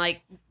 Yeah, I'm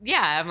like,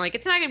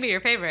 it's not going to be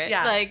your favorite.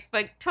 Yeah. Like,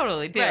 but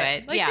totally do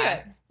it. Like, do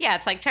it. Yeah,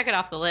 it's like, check it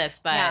off the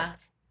list, but...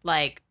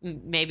 Like,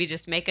 maybe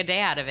just make a day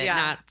out of it,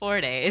 not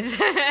 4 days.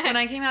 When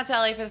I came out to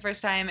LA for the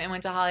first time and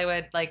went to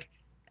Hollywood, like,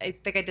 I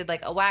think I did, like,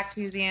 a wax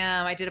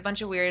museum. I did a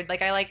bunch of weird,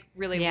 like, I like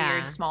really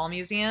weird small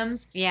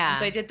museums. Yeah. And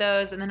so I did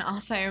those. And then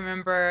also I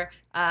remember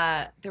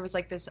there was,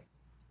 like, this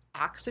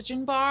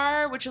oxygen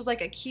bar, which was,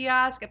 like, a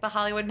kiosk at the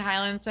Hollywood and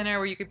Highland Center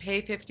where you could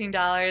pay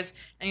 $15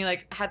 and you,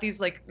 like, had these,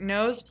 like,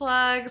 nose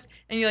plugs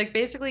and you, like,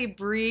 basically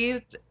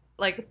breathed,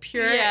 like,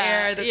 pure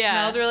air that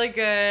smelled really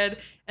good.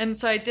 And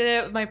so I did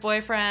it with my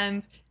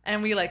boyfriends,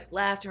 and we, like,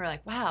 laughed, and we were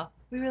like, wow,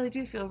 we really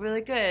do feel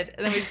really good.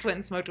 And then we just went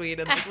and smoked weed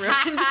and, like,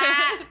 ruined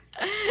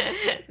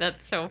it.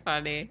 That's so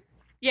funny.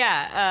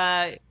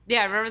 Yeah. I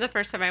remember the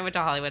first time I went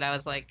to Hollywood, I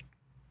was like,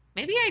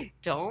 maybe I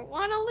don't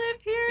want to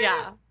live here.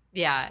 Yeah.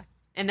 Yeah.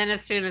 And then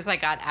as soon as I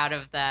got out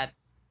of that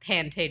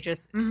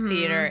Pantages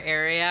theater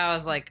area, I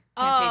was like,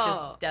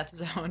 Pantages death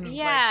zone.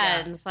 Yeah.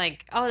 And it's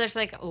like, there's,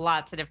 like,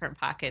 lots of different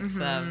pockets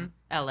of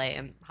LA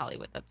and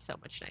Hollywood that's so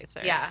much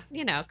nicer. Yeah.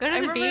 You know, go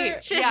to the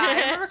beach. Yeah, I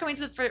remember coming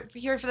to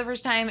here for the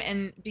first time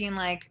and being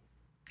like,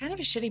 kind of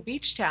a shitty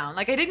beach town.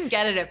 Like, I didn't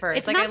get it at first.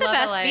 It's like, not I the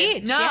best LA.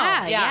 beach. No.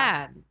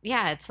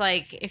 Yeah. It's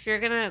like, if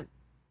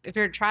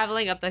you're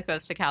traveling up the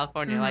coast of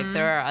California, like,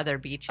 there are other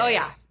beaches. Oh,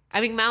 yeah.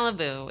 I mean,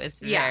 Malibu is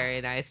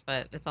very nice,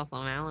 but it's also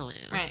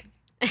Malibu.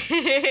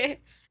 Right.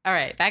 All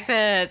right, back to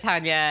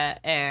Tonya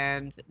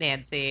and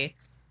Nancy.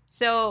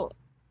 So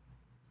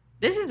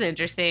this is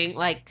interesting.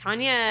 Like,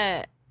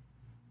 Tonya,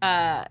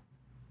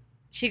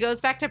 she goes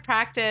back to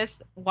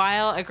practice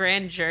while a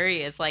grand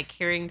jury is, like,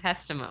 hearing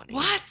testimony.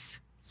 What?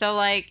 So,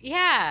 like,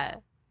 yeah,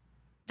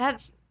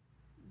 that's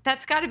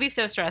got to be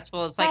so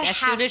stressful. It's like, as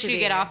soon as you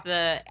get off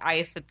the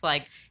ice, it's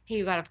like, hey,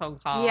 you got a phone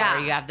call, or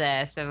you have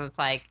this, and it's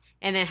like,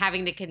 and then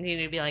having to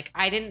continue to be like,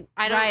 I don't.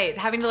 Right,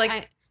 having to,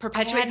 like,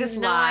 perpetuate this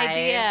lie.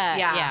 Idea.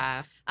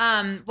 Yeah.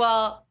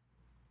 Well,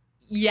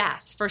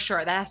 yes, for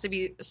sure. That has to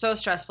be so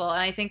stressful.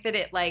 And I think that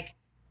it, like,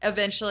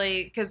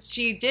 eventually, because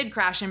she did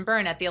crash and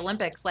burn at the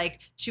Olympics.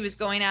 Like, she was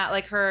going out,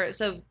 like,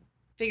 so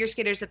figure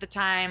skaters at the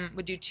time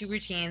would do two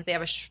routines. They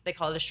have they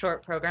call it a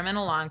short program and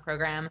a long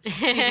program.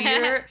 So you do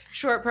your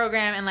short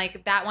program, and,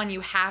 like, that one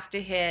you have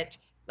to hit,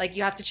 like,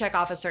 you have to check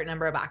off a certain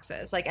number of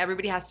boxes. Like,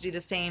 everybody has to do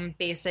the same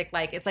basic,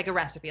 like, it's like a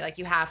recipe. Like,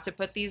 you have to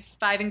put these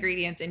 5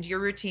 ingredients into your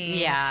routine.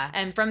 Yeah.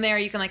 And from there,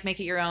 you can, like, make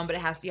it your own, but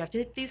you have to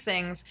hit these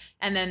things.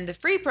 And then the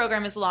free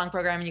program is the long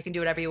program, and you can do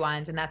whatever you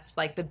want. And that's,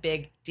 like, the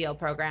big deal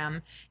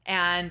program.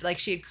 And, like,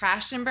 she had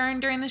crashed and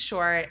burned during the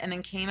short and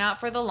then came out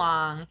for the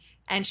long.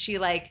 And she,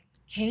 like,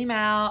 came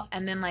out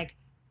and then, like,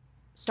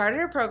 started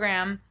her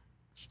program,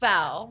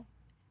 fell,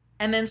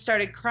 and then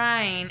started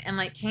crying and,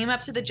 like, came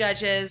up to the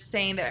judges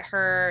saying that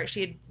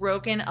she had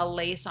broken a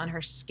lace on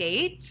her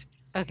skate.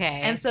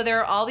 Okay. And so there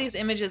are all these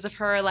images of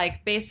her,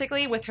 like,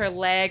 basically with her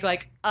leg,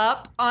 like,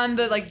 up on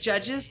the, like,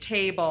 judge's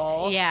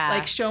table. Yeah.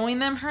 Like, showing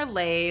them her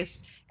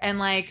lace. And,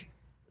 like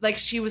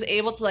she was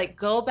able to, like,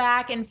 go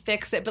back and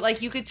fix it. But,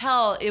 like, you could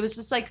tell it was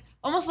just, like,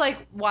 almost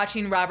like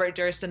watching Robert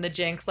Durst and the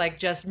Jinx, like,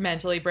 just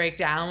mentally break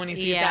down when he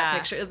sees that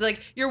picture. It's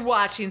like you're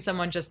watching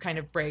someone just kind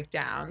of break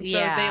down. So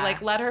they,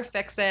 like, let her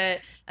fix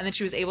it, and then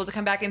she was able to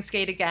come back and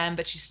skate again,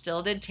 but she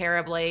still did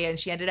terribly, and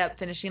she ended up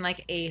finishing,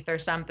 like, 8th or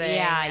something.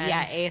 Yeah,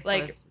 and, 8th.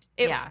 Like,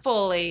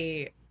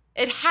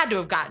 it had to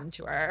have gotten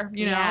to her,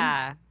 you know?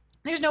 Yeah.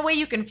 there's no way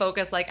you can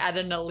focus like at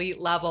an elite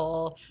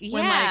level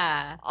when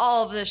Yeah. like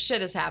all of this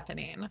shit is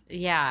happening.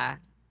 Yeah.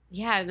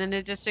 Yeah. And then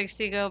it just makes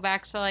you go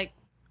back to like,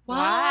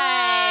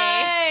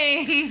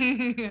 Why?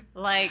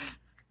 like,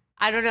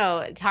 I don't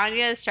know.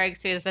 Tonya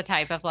strikes me as the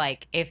type of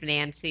like, if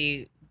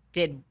Nancy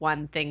did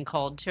one thing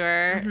cold to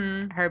her,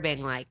 Mhm. her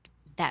being like,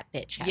 that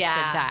bitch has Yeah.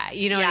 to die.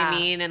 You know what I Yeah.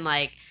 mean? And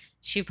like,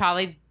 she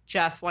probably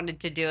just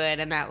wanted to do it,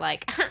 and that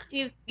like,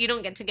 you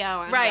don't get to go.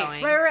 I'm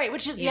going. Right.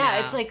 Which is You know.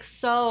 it's like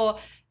so,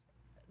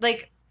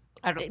 like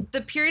I don't.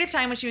 the period of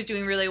time when she was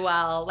doing really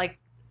well, like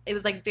it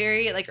was like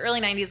very like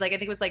early '90s. Like I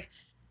think it was like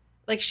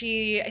I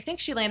think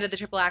she landed the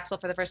triple axel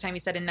for the first time. You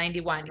said in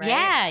 '91, right?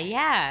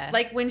 Yeah.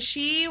 Like when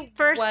she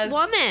First was,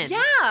 woman.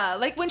 Yeah,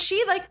 like when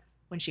she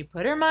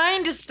put her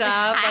mind to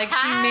stuff, like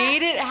she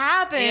made it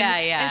happen.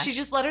 Yeah. And she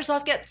just let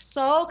herself get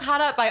so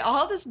caught up by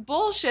all this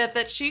bullshit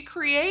that she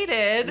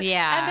created.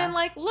 Yeah. And then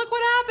like, look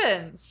what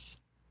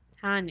happens.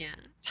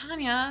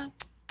 Tonya.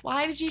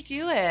 Why did you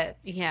do it?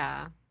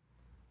 Yeah.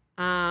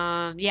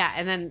 Yeah,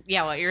 and then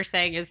what you're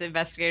saying is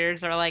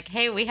investigators are like,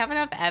 hey, we have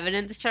enough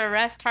evidence to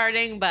arrest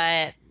Harding,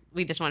 but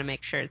we just want to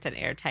make sure it's an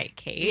airtight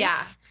case.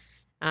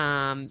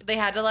 Yeah. So they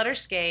had to let her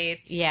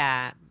skate.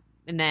 Yeah.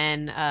 And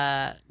then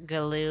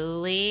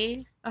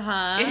Galooly.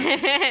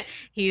 Uh-huh.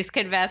 He's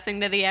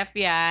confessing to the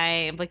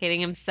FBI, implicating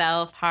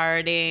himself,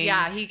 Harding.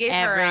 Yeah, he gave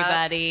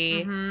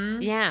everybody. her up.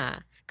 Mm-hmm. Yeah.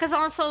 Because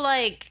also,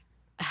 like,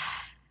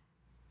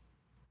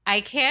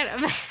 I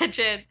can't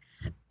imagine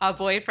a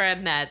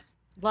boyfriend that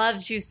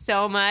loves you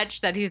so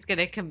much that he's going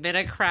to commit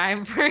a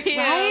crime for you.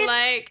 Right?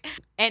 Like,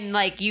 and,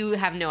 like, you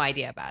have no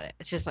idea about it.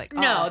 It's just like,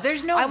 No, oh,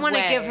 there's no I want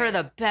to way. give her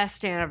the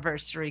best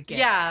anniversary gift.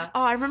 Yeah.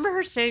 Oh, I remember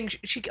her saying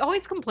she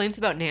always complains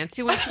about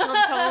Nancy when she comes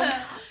home.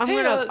 I'm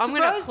Hey, gonna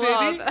surprise,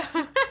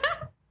 club.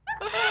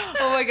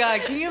 Oh my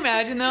God. Can you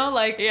imagine though?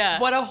 Like Yeah.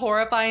 what a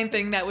horrifying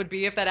thing that would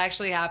be if that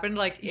actually happened.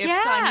 Like if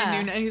Yeah.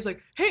 Tonya knew and he's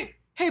like, hey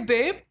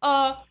babe,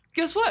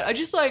 guess what? I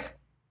just like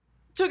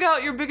took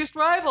out your biggest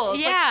rival.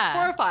 It's Yeah.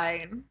 like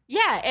horrifying.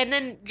 Yeah, and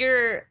then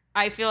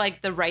I feel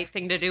like the right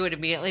thing to do would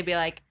immediately be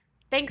like,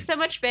 thanks so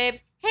much, babe.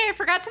 Hey, I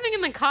forgot something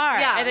in the car.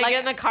 Yeah, And then like- get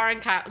in the car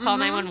and call Mhm.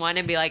 911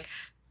 and be like,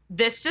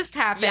 this just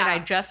happened. Yeah. I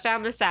just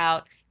found this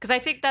out. Because I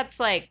think that's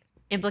like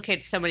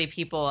implicates so many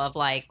people of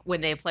like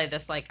when they play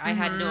this, like, I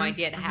had no Mhm.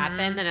 idea it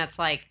happened. And it's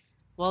like,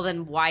 well,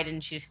 then why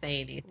didn't you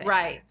say anything?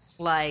 Right.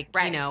 Like, you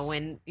Right. know,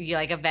 when you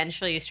like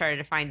eventually you started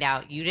to find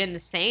out you didn't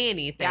say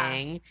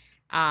anything.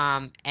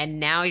 And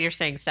now you're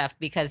saying stuff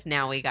because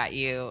now we got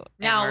you. and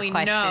Now we're we know,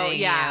 questioning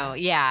yeah.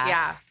 you.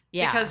 Yeah.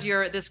 Yeah. Because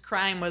this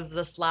crime was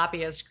the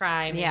sloppiest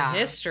crime Yeah. in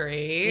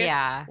history.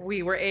 Yeah.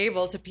 We were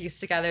able to piece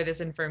together this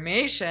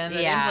information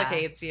that Yeah.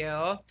 implicates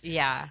you.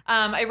 Yeah.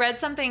 I read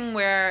something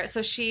where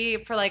she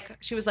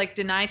was like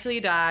deny till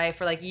you die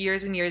for like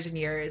years and years and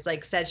years,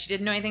 like said she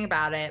didn't know anything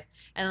about it.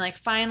 And like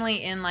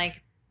finally in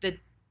like the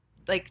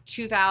like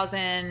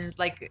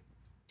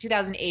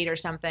 2008 or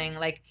something,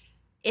 like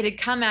it had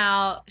come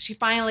out. She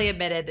finally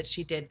admitted that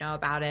she did know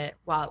about it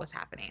while it was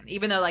happening,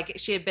 even though like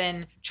she had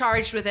been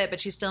charged with it, but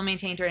she still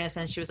maintained her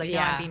innocence. She was like, no,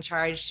 Yeah. I'm being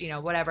charged,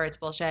 whatever, it's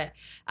bullshit.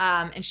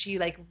 And she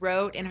like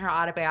wrote in her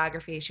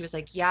autobiography, she was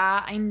like,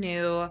 yeah, I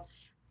knew.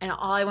 And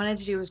all I wanted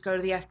to do was go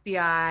to the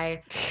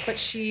FBI. But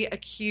she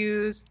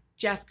accused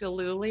Jeff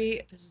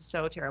Galooly. This is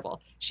so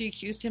terrible. She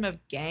accused him of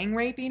gang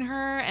raping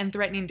her and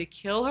threatening to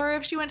kill her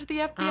if she went to the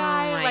FBI.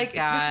 Oh my like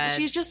God.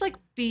 she's just like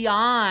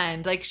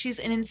beyond. Like she's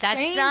an insane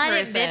That's not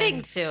person.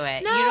 admitting to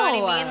it. You know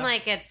what I No. mean?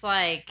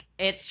 Like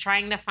it's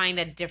trying to find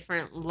a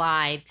different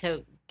lie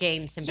to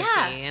gain sympathy.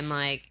 Yes. And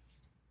like,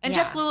 And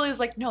yeah. Jeff Galooly was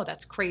like, no,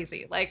 that's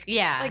crazy. Like,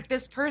 Yeah. like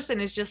this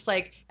person is just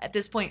like at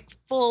this point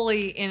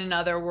fully in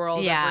another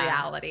world Yeah. of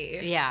reality.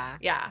 Yeah.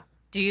 Yeah.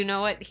 Do you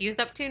know what he's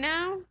up to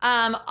now?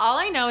 All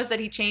I know is that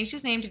he changed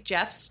his name to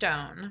Jeff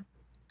Stone.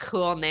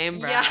 Cool name,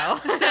 bro. Yeah.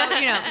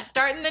 So,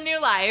 starting the new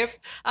life.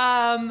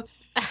 I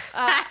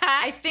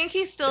think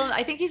he's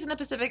in the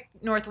Pacific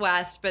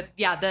Northwest, but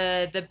yeah,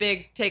 the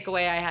big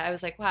takeaway I had, I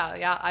was like, wow,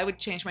 yeah, I would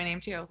change my name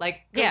too.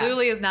 Like, Yeah.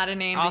 Galooly is not a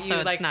name Also, that you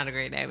it's like. not a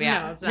great name.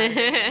 Yeah. No, it's not a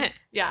great name.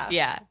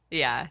 Yeah.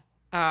 Yeah.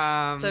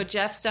 So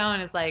Jeff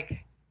Stone is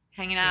like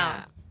hanging out.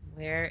 yeah.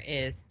 Where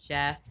is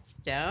Jeff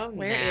Stone?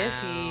 Where is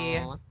he?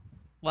 now?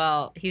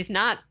 Well, he's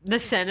not the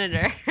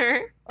senator.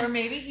 Or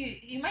maybe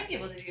he might be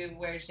able to do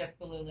Where's Jeff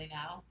Galooly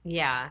now?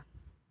 Yeah.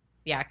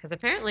 Yeah, because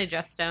apparently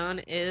Jeff Stone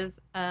is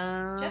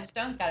Jeff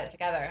Stone's got it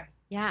together.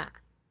 Yeah.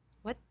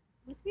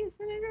 What's he a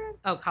senator of?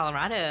 Oh,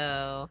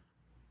 Colorado.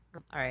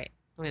 All right.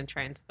 I'm gonna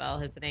try and spell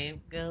his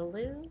name.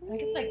 Galooly. I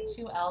think it's like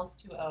 2 L's,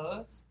 2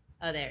 O's.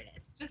 Oh, there it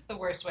is. Just the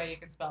worst way you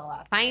can spell a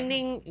last name.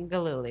 Finding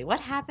Galooly. What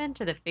happened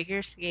to the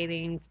figure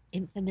skating's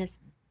infamous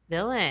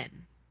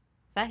villain?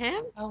 Is that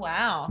him? Oh,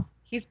 wow.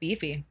 He's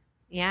beefy.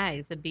 Yeah,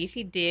 he's a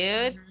beefy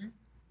dude. Mm-hmm.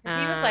 'Cause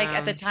he was like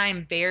at the Um,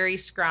 time very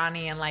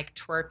scrawny and like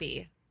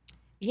twerpy.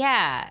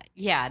 Yeah,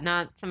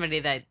 not somebody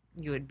that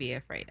you would be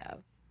afraid of.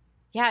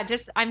 Yeah,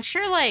 just I'm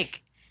sure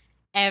like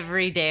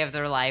every day of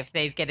their life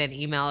they'd get an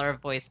email or a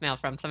voicemail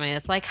from somebody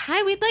that's like,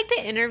 "Hi, we'd like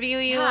to interview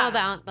you Yeah.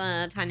 about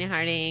the Tonya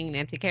Harding,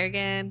 Nancy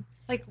Kerrigan."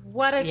 Like,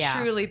 what a Yeah.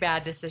 truly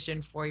bad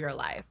decision for your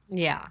life.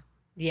 Yeah.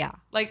 Yeah.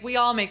 Like, we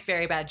all make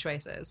very bad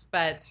choices,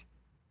 but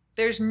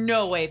there's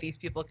no way these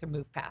people can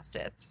move past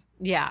it.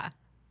 Yeah.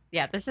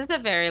 Yeah. This is a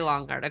very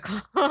long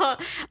article. I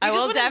just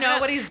want to know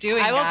what he's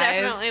doing, I will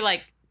guys. definitely,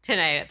 like,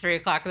 tonight at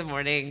 3:00 in the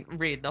morning,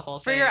 read the whole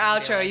thing. For your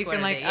and be outro, you what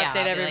can, are like, they- update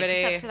I'll be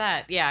everybody. Like, it's up to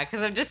that. Yeah.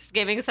 Because I'm just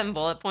giving some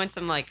bullet points.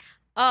 I'm like,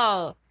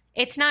 oh,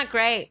 it's not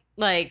great.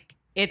 Like,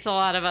 it's a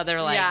lot of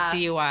other, like, Yeah.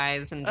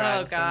 DUIs and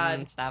drugs God.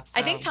 and stuff.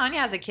 I think so Tonya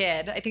has a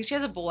kid. I think she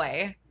has a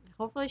boy.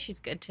 hopefully she's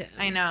good too.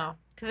 I know.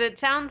 Because it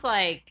sounds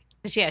like,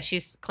 yeah,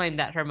 she's claimed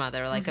that her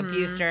mother, like, Mhm.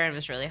 abused her and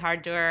was really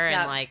hard to her. Yep.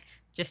 And, like,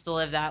 just to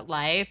live that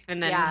life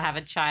and then Yeah. have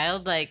a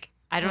child, like,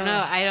 I don't know.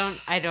 I don't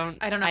I don't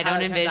know how it turns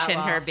out envision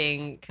well. her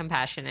being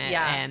compassionate.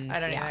 Yeah, and I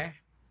don't either.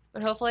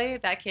 But hopefully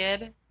that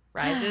kid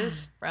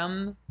rises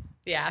from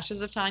the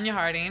ashes of Tonya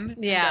Harding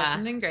and Yeah. does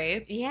something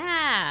great.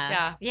 Yeah.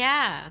 Yeah.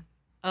 Yeah.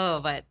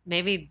 Oh, but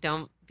maybe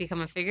don't become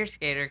a figure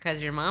skater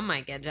because your mom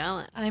might get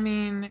jealous. I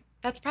mean,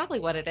 that's probably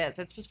what it is.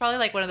 It's probably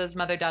like one of those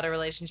mother-daughter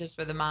relationships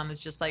where the mom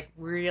is just like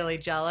really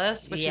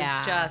jealous, which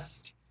Yeah. is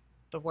just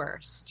the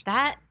worst.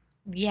 that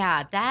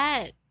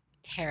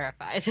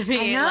terrifies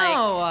me. I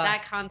know. Like,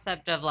 that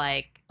concept of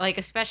like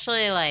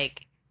especially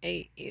like how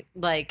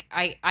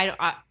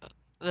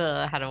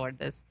to word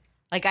this.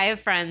 Like, I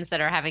have friends that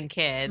are having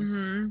kids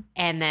Mhm.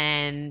 and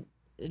then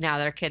now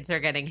their kids are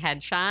getting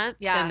headshots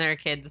Yeah. and their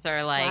kids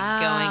are like Wow.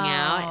 going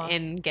out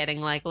and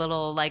getting like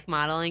little like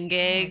modeling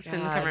gigs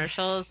and God.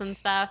 commercials and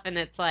stuff. And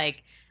it's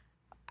like,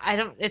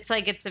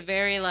 it's a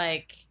very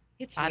like,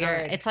 It's I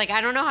weird. don't, it's like,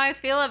 I don't know how I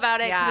feel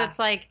about it because Yeah. it's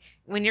like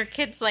when your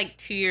kid's like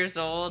 2 years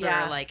old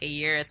Yeah. or like a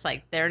year, it's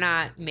like they're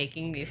not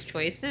making these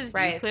choices. You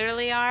Right.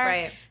 clearly are.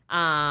 right.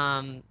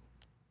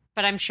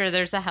 But I'm sure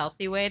there's a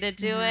healthy way to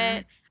do Mhm.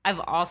 it. I've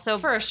also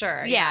For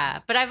sure. yeah,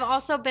 but I've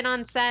also been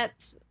on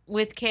sets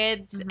with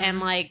kids Mhm. and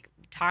like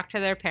talked to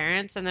their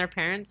parents, and their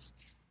parents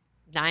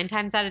 9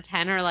 times out of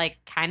 10 are like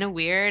kind of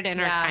weird and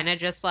are Yeah. kind of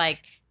just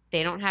like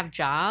they don't have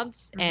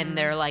jobs Mhm. and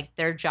they're like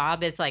their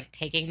job is like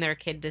taking their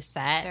kid to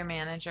set. Their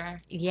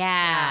manager.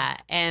 Yeah.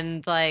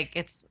 And like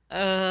it's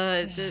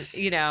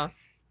you know,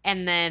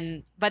 and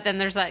then but then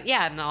there's like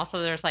and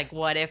also there's like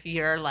what if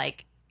you're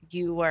like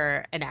you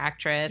were an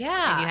actress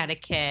Yeah. and you had a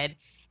kid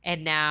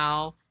and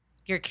now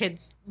your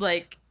kid's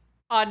like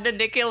on the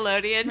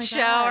Nickelodeon my show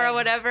God. or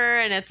whatever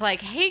and it's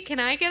like, hey, can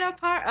I get a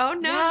part? Oh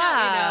no,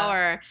 Yeah.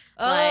 or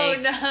Oh like,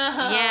 no.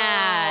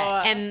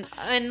 yeah.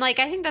 And like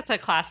I think that's a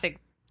classic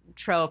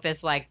trope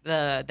is like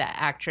the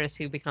actress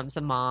who becomes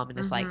a mom and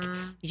is like,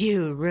 Mhm.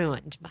 you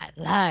ruined my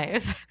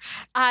life.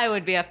 I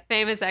would be a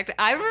famous actor.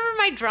 I remember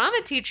my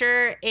drama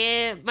teacher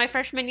in my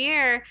freshman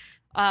year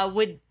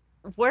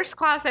worst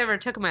class I ever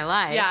took in my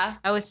life. Yeah.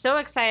 I was so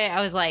excited.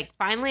 I was like,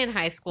 finally in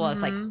high school, I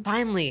was like, Mhm.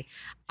 finally,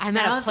 I'm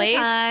at a Now's the place.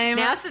 time.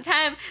 Now's the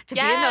time to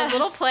be in those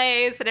little Yes.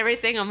 plays and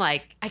everything. I'm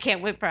like, I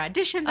can't wait for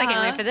auditions. I can't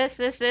Uh-huh. wait for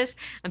this.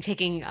 I'm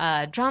taking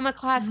a drama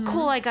class. Mhm.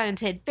 Cool. I got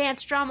into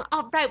advanced drama.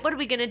 All right. What are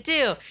we going to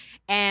do?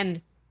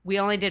 And we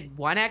only did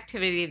one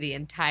activity the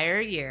entire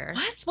year.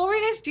 What were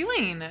you guys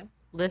doing?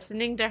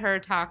 Listening to her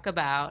talk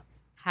about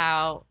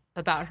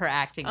her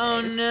acting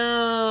Oh days.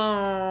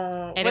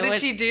 no. And What it did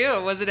was- she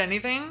do? Was it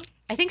anything?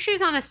 I think she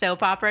was on a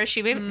soap opera.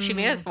 She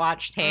made us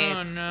watch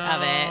tapes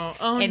of it.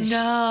 Oh And she-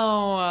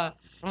 no.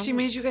 She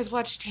made you guys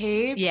watch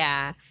tapes?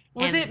 Yeah.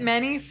 Was And- it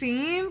many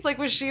scenes? Like,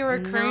 was she a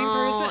recurring No.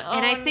 person?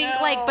 And I Oh, think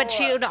no. like, but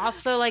she would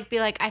also like be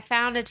like, I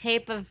found a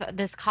tape of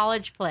this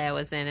college play I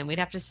was in, and we'd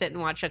have to sit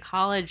and watch a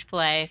college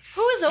play.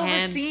 Who is and-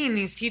 overseeing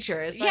these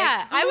teachers? Like,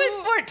 yeah, I was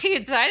who-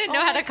 14, so I didn't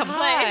know Oh how my to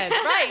complain.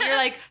 God. Right. You're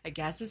like, I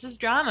guess this is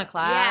drama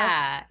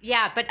class.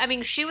 Yeah, but I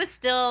mean, she was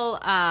still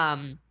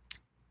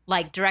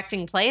like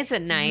directing plays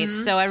at night,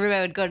 Mhm. so everybody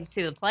would go to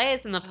see the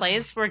plays, and the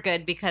plays were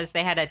good because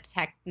they had a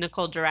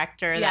technical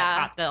director Yeah.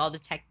 that taught all the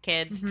tech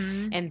kids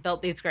Mhm. and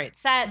built these great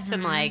sets,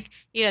 and Mhm. like,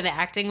 you know, the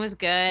acting was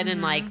good, and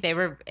Mhm. like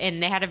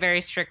they had a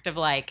very strict of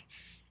like.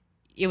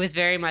 It was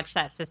very much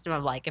that system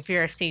of like, if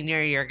you're a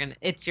senior,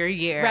 it's your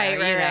year, Right,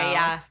 you right, right. know?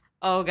 Yeah.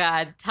 Oh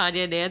God,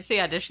 Tonya and Nancy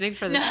auditioning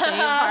for the No. same part.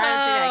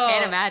 I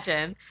can't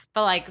imagine.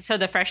 But like, so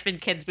the freshman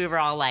kids, we were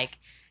all like,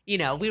 you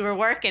know, we were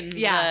working.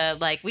 Yeah.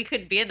 Like we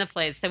couldn't be in the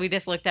plays, so we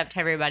just looked up to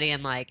everybody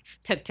and like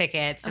took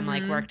tickets and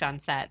like Mhm. worked on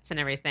sets and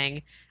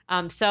everything.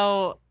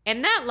 So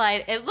in that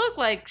light, it looked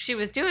like she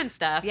was doing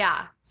stuff.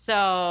 Yeah.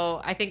 So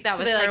I think that So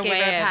was they her like gave way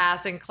her a of.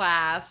 pass in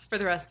class for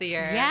the rest of the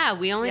year. Yeah,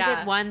 we only Yeah.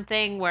 did one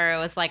thing where it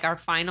was like our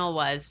final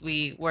was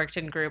we worked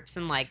in groups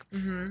and like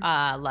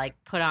Mm-hmm. like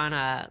put on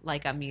a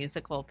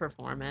musical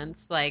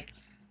performance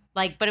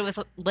but it was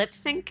lip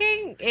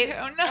syncing.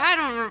 Oh, no. I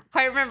don't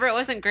quite remember. It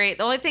wasn't great.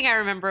 The only thing I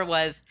remember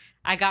was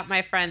I got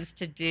my friends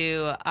to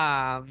do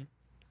a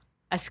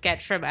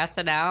sketch from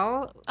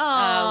SNL, which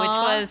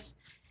was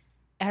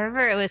I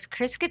remember it was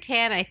Chris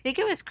Kattan. I think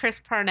it was Chris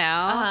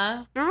Parnell.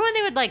 Uh-huh. Remember when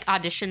they would like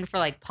audition for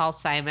like Paul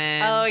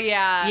Simon? Oh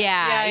yeah.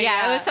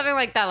 Yeah. It was something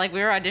like that. Like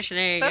we were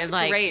auditioning That's and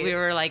like great. we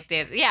were like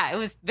dancing. Yeah, it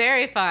was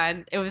very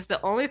fun. It was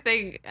the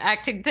only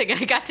acting thing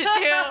I got to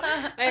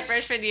do my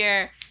freshman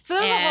year. So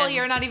that was a whole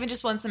year, not even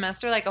just one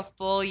semester, like a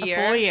full year.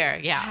 A full year,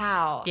 yeah.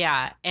 Wow.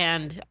 Yeah,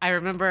 and I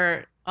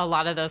remember a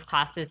lot of those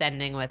classes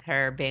ending with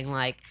her being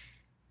like,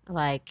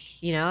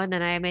 and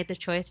then I made the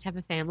choice to have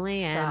a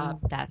family, and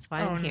that's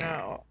why I'm here.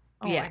 No.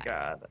 Oh Yeah. my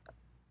God.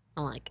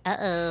 I'm like,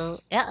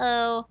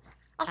 uh-oh.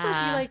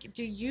 Also,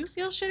 do you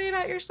feel shitty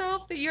about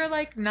yourself that you're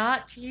like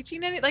not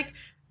teaching any, like,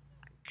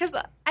 because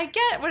I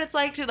get what it's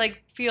like to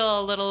like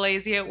feel a little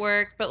lazy at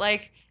work, but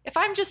like if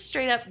I'm just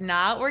straight up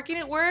not working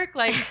at work,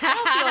 like I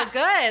don't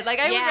feel good. Like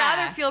I would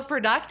rather feel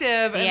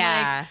productive and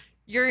like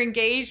you're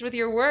engaged with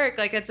your work.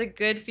 Like it's a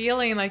good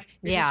feeling. Like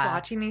you're just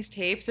watching these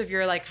tapes of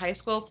your like high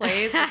school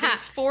plays with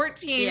these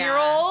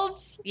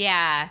 14-year-olds.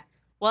 Yeah.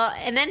 Well,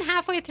 and then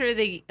halfway through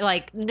the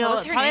probably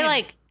name?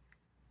 like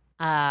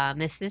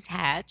Mrs.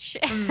 Hatch.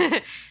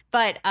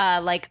 But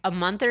like a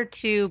month or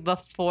two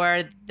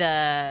before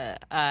the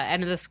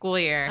end of the school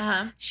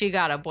year, she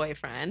got a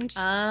boyfriend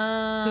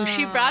who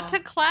she brought to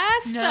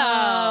class.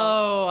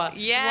 No.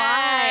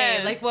 Yes.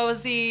 Why? Like,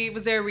 was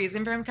there a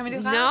reason for him coming to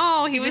class?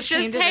 No, he was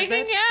just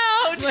hanging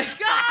out. Oh my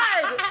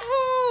God.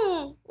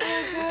 Ooh.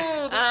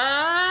 Oh God.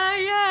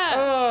 Yeah.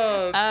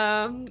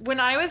 Oh. When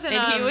I was in,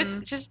 and he was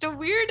just a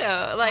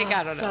weirdo. Like,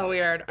 I don't know. So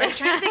weird. I was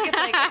trying to think if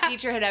like a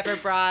teacher had ever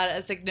brought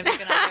a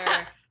significant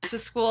other to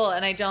school,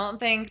 and I don't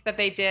think that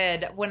they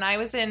did. When I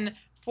was in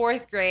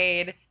 4th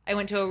grade, I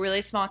went to a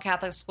really small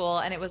Catholic school,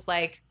 and it was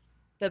like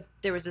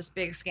there was this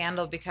big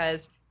scandal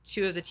because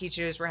 2 of the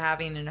teachers were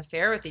having an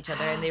affair with each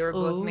other, and they were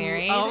both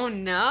married. Oh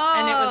no!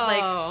 And it was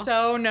like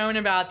so known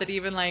about that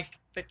even like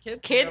the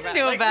kids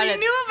knew about it. We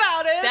knew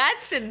about it.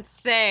 That's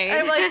insane.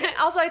 And like,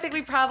 also, I think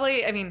we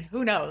probably, I mean,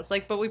 who knows?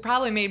 Like, but we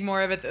probably made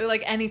more of it.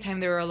 Like,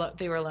 anytime they were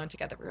alone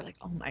together, we were like,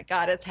 oh my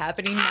God, it's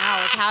happening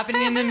now. It's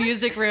happening in the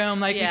music room.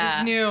 Like, we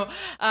just knew.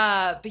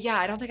 But yeah,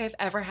 I don't think I've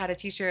ever had a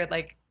teacher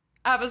like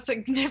have a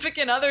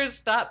significant other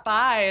stop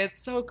by. It's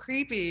so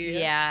creepy.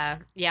 Yeah.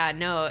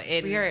 No,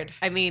 it's weird.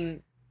 I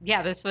mean,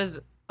 yeah, this was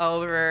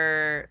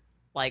over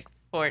like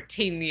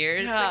 14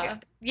 years ago.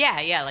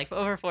 Yeah, like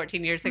over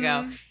 14 years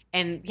ago.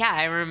 And yeah,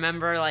 I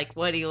remember like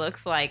what he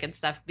looks like and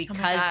stuff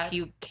because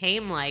he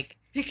came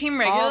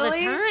regularly all the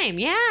time.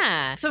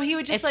 Yeah. So he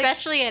would just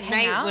especially at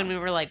night out? when we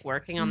were like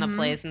working on the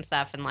plays and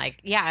stuff, and like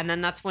and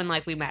then that's when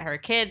like we met her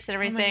kids and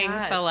everything.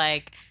 So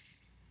like,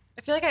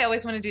 I feel like I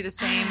always want to do the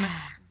same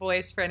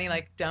voice for any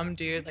like dumb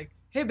dude. Like,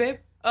 hey babe,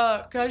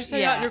 can I just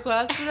hang out in your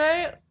class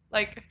today?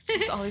 Like, it's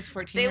just all these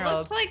 14-year-olds. They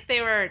looked like they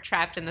were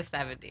trapped in the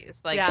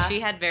 70s. Like, she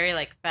had very,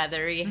 like,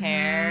 feathery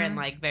hair and,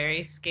 like,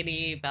 very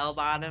skinny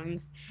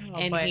bell-bottoms.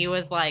 And he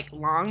was, like,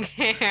 long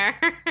hair.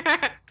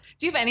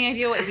 Do you have any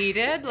idea what he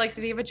did? Like,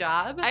 did he have a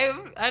job? I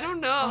don't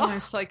know. Oh, I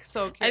was, like,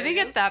 so curious. I think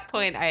at that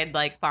point I had,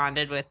 like,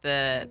 bonded with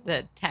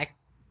the tech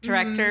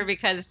director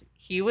because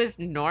he was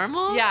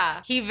normal.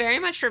 Yeah. He very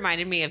much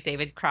reminded me of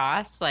David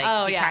Cross.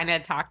 Like, he kind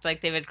of talked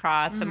like David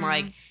Cross. And,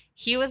 like,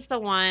 he was the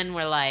one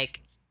where,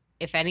 like,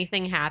 if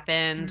anything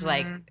happened,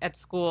 like, at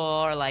school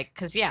or, like,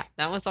 because,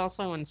 that was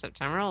also when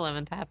September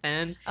 11th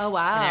happened. Oh,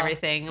 wow. And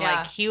everything. Yeah.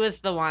 Like, he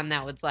was the one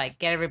that would, like,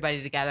 get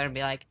everybody together and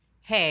be like,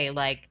 hey,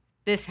 like,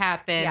 this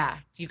happened. Yeah.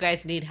 You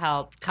guys need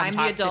help. Come talk to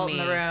me. I'm the adult in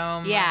the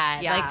room.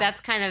 Yeah. Like,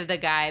 that's kind of the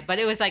guy. But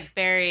it was, like,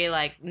 very,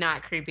 like,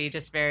 not creepy,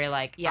 just very,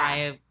 like,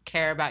 I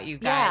care about you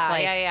guys.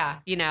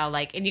 Like, you know,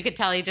 like, and you could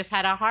tell he just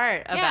had a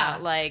heart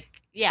about, like,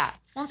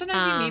 Well,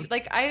 sometimes you need,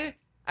 like,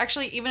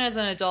 actually, even as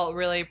an adult,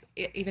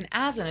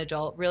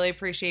 really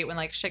appreciate when,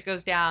 like, shit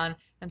goes down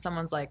and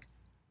someone's like,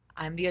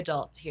 I'm the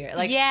adult here.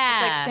 Like, it's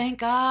like, thank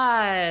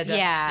God.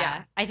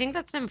 Yeah. I think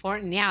that's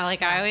important. Yeah.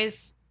 Like, I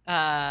always,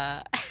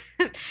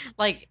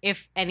 like,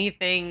 if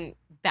anything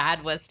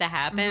bad was to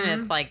happen,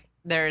 it's like,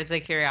 there's a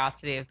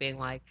curiosity of being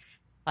like,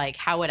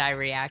 how would I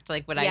react?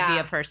 Like, would I be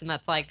a person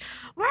that's like,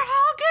 we're all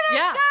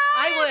gonna die?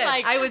 I would.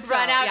 Like, I would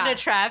run out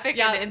into traffic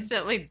and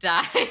instantly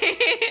die.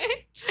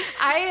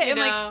 I am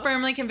like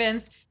firmly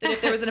convinced that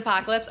if there was an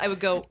apocalypse, I would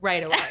go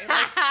right away.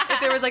 Like, if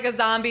there was like a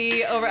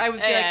zombie I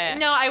would be like,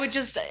 no, I would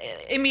just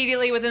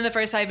immediately within the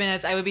first 5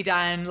 minutes, I would be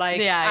done.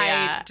 Like,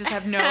 I just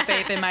have no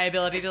faith in my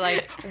ability to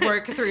like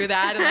work through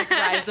that and like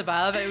rise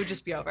above. It would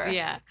just be over.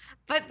 Yeah.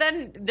 But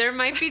then there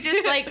might be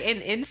just like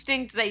an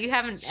instinct that you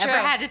haven't ever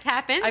had to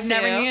tap into. I've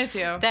never needed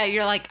to. That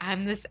you're like,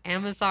 I'm this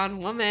Amazon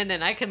woman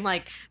and I can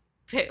like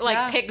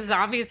pick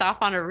zombies off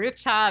on a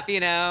rooftop, you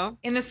know?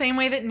 In the same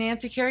way that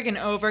Nancy Kerrigan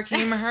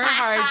overcame her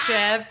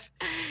hardship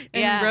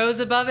and rose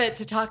above it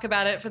to talk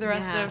about it for the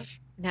rest of...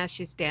 Now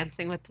she's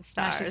dancing with the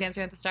stars.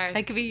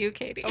 That could be you,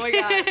 Katie. Oh my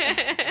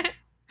God.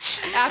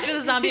 After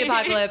the zombie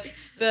apocalypse,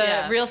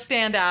 the real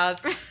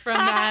standouts from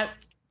that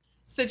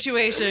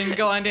situation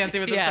go on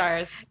Dancing with the Yeah.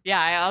 Stars.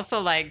 Yeah, I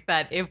also like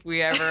that if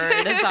we ever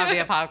in a zombie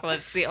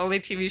apocalypse, the only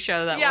TV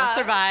show that Yeah. will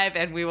survive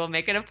and we will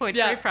make it a point to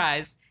Yeah.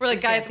 reprise. We're like,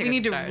 is guys, Dancing we with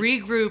need the to Stars.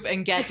 regroup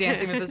and get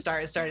Dancing with the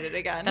Stars started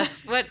again.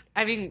 That's what,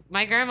 I mean,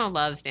 my grandma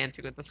loves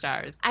Dancing with the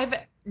Stars. I've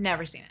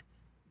never seen it.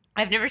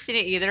 I've never seen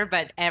it either,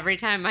 but every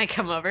time I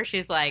come over,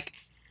 she's like,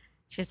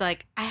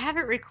 I have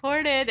it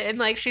recorded. And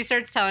like, she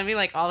starts telling me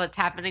like all that's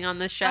happening on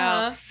the show.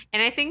 Uh-huh.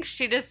 And I think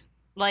she just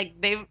like,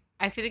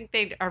 I think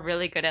they are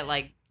really good at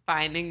like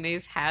finding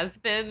these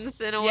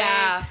has-beens in a way.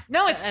 Yeah.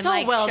 No, it's And, so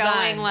like, well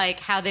showing done. like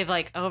how they've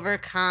like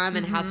overcome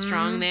and how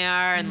strong they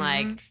are. And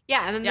like,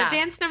 yeah. And then Yeah. the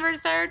dance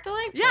numbers are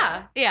delightful.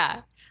 Yeah.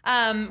 Yeah.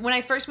 When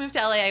I first moved to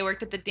LA, I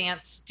worked at the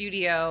dance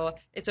studio.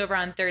 It's over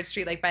on 3rd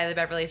Street, like by the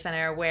Beverly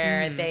Center,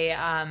 where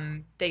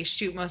they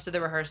shoot most of the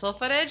rehearsal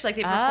footage. Like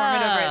they perform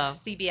it over at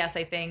CBS,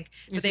 I think,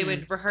 but they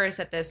would rehearse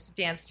at this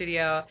dance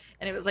studio,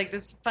 and it was like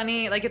this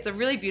funny, like it's a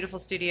really beautiful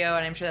studio,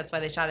 and I'm sure that's why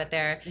they shot it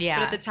there. Yeah.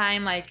 But at the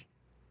time, like,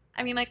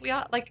 I mean, like we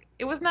all like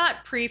it was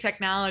not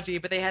pre-technology,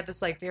 but they had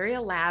this like very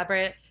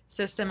elaborate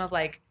system of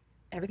like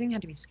everything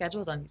had to be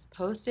scheduled on these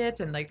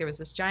Post-its, and like there was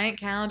this giant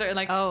calendar, and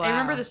like I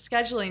remember the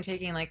scheduling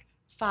taking like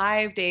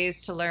 5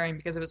 days to learn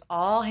because it was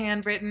all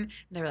handwritten. And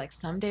they were like,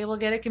 someday we'll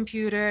get a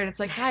computer. And it's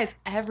like, guys,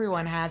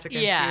 everyone has a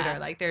computer. Yeah.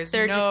 Like they're just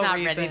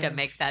not ready to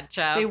make that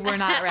jump. They were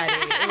not ready.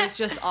 It was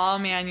just all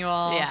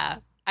manual. Yeah.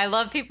 I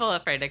love people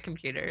afraid of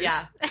computers.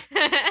 Yeah.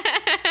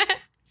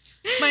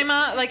 My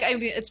mom, like, I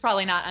mean, it's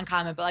probably not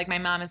uncommon, but like my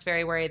mom is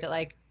very worried that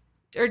like,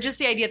 or just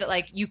the idea that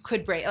like you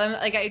could break.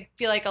 Like I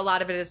feel like a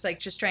lot of it is like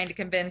just trying to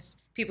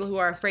convince people who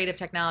are afraid of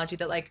technology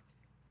that like,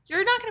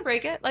 you're not going to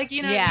break it. Like,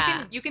 you know,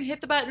 you can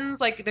hit the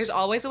buttons. Like, there's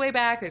always a way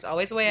back. There's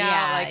always a way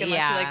out. Like,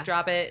 unless you, like,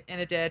 drop it in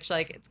a ditch.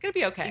 Like, it's going to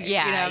be okay.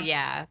 Yeah, you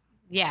know?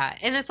 yeah.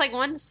 And it's like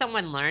once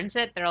someone learns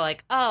it, they're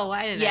like, oh,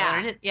 why didn't I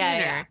learn it sooner?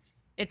 Yeah.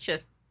 It's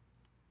just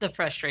the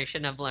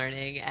frustration of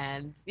learning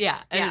and,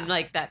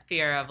 like, that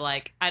fear of,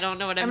 like, I don't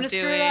know what I'm doing.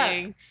 Screw it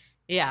up.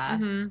 Yeah.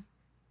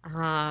 Mm-hmm.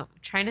 I'm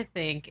trying to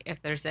think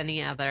if there's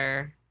any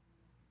other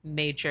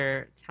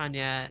major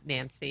Tonya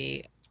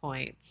Nancy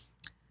points.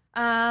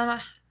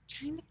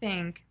 Trying to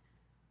think.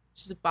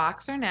 She's a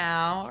boxer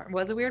now. Or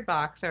was a weird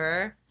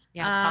boxer.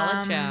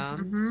 Yeah, Paula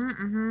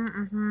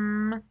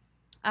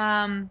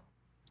Jones.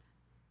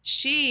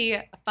 She,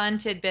 a fun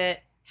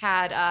tidbit,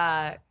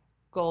 had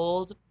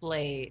gold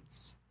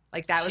blades.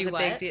 Like that was a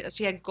big deal.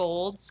 She had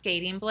gold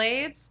skating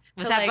blades.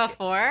 Was that like,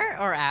 before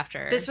or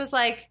after? This was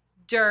like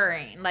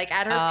during, like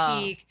at her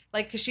peak.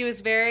 Like, because she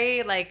was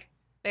very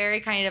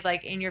kind of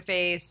like in your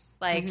face,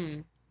 like,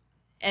 and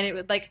it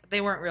was like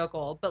they weren't real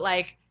gold, but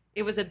like.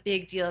 It was a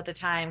big deal at the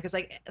time because,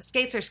 like,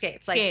 skates are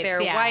skates. Like,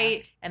 they're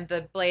white and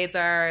the blades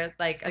are,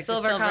 like a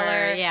silver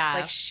color. Yeah.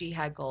 Like, she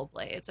had gold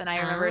blades. And I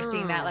remember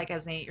seeing that, like,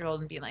 as an 8-year-old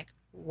and being like,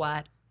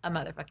 what a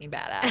motherfucking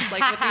badass.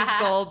 Like, with these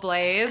gold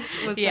blades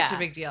was such a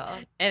big deal.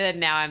 And then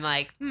now I'm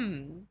like,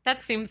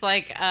 that seems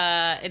like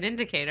an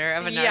indicator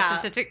of a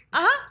narcissistic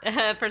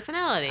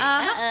personality.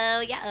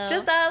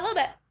 Just a little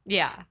bit.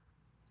 Yeah.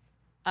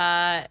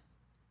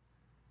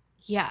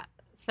 Yeah.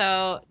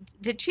 So,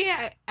 did she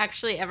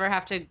actually ever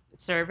have to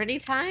serve any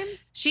time?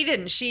 She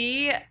didn't.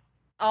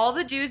 All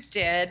the dudes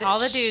did. All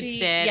the dudes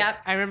did. Yep.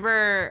 I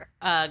remember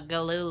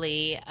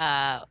Galuli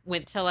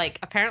went to, like,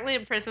 apparently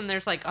in prison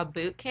there's, like, a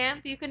boot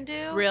camp you can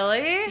do.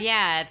 Really?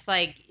 Yeah, it's,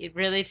 like,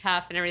 really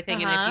tough and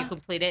everything. And if you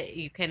complete it,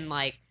 you can,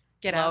 like,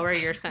 lower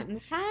your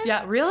sentence time.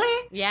 Yeah,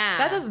 really? Yeah.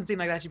 That doesn't seem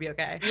like that should be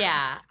okay.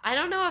 Yeah. I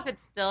don't know if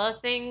it's still a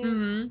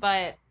thing,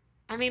 but,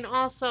 I mean,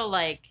 also,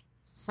 like...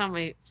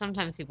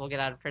 Sometimes people get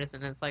out of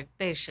prison and it's like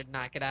they should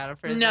not get out of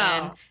prison.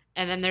 No.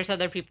 And then there's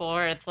other people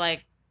where it's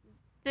like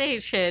they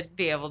should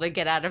be able to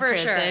get out of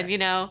prison, you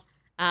know?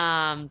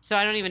 So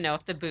I don't even know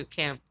if the boot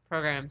camp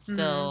program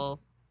still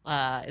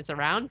is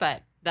around,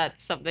 but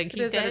that's something he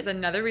did. That is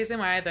another reason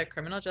why the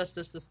criminal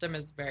justice system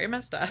is very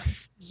messed up.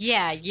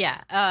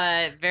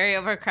 Yeah. Very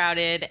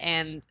overcrowded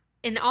and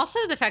also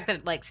the fact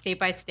that like state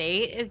by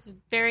state is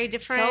very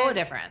different. So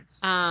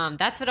different.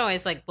 That's what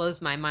always like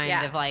blows my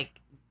mind of like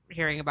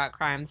hearing about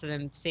crimes and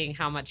then seeing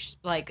how much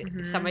like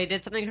somebody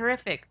did something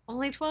horrific,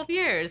 only 12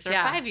 years or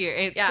 5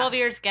 years. 12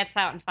 years gets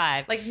out in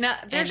 5. Like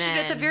there should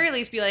at the very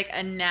least be like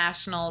a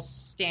national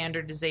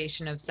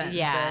standardization of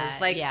sentences.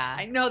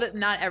 I know that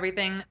not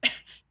everything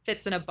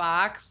fits in a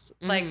box.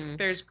 Like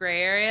there's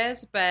gray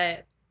areas,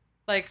 but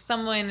like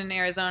someone in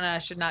Arizona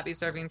should not be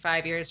serving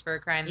 5 years for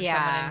a crime that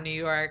someone in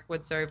New York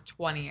would serve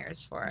 20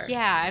 years for.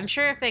 Yeah, I'm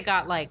sure if they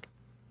got like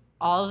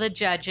all the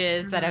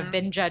judges that have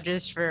been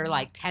judges for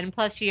like 10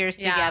 plus years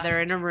together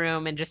in a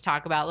room and just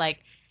talk about like,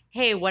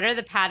 hey, what are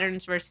the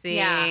patterns we're seeing?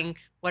 Yeah.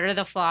 What are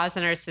the flaws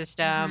in our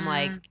system?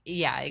 Like,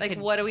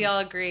 what do we all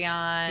agree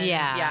on?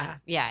 Yeah.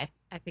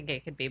 I think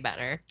it could be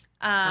better.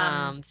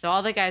 So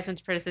all the guys went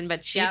to prison,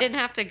 but she didn't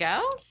have to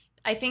go?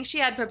 I think she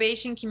had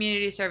probation,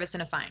 community service,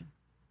 and a fine.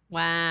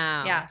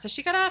 Wow. Yeah, so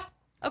she got off.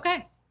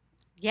 Okay.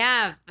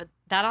 Yeah, but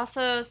that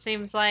also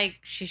seems like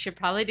she should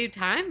probably do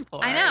time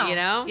for. I know. You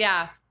know?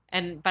 Yeah.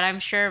 But I'm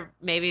sure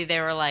maybe they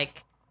were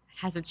like,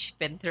 hasn't she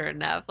been through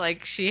enough?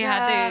 Like, she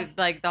had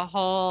to, like,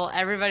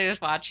 everybody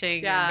was watching,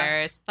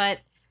 embarrassed. But,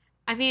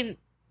 I mean,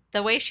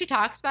 the way she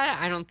talks about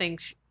it, I don't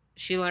think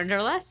she learned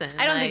her lesson.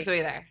 I don't think so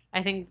either.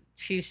 I think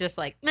she's just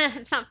like, meh,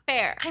 it's not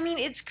fair. I mean,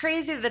 it's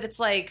crazy that it's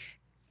like,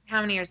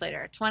 how many years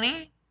later?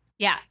 20?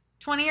 Yeah.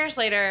 20 years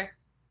later,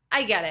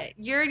 I get it.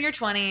 You're in your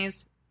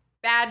 20s,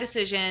 bad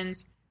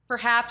decisions.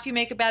 Perhaps you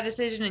make a bad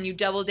decision and you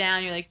double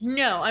down. You're like,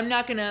 no, I'm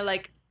not going to,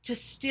 like, to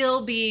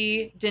still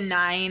be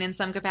denying in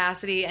some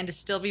capacity and to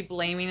still be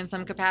blaming in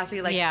some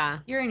capacity. Like,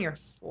 you're in your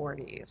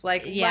 40s.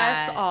 Like,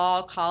 let's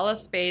all call a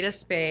spade a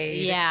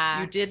spade. Yeah.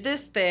 You did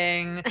this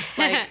thing.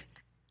 Like,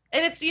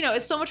 and it's, you know,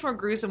 it's so much more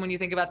gruesome when you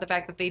think about the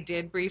fact that they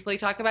did briefly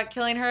talk about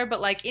killing her. But,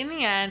 like, in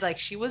the end, like,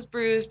 she was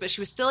bruised, but she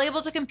was still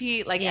able to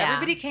compete. Like,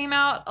 everybody came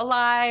out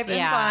alive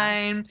and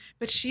fine.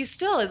 But she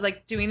still is,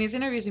 like, doing these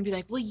interviews and be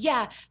like, well,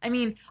 yeah, I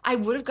mean, I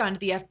would have gone to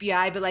the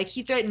FBI, but, like,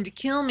 he threatened to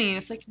kill me. And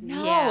it's like,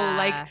 no,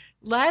 like,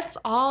 let's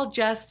all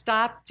just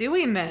stop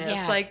doing this.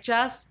 Yeah. Like,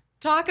 just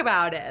talk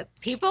about it.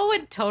 People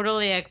would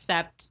totally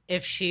accept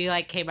if she,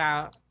 like, came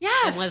out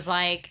and was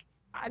like,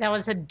 that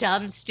was a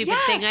dumb, stupid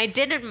thing I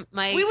did in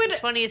my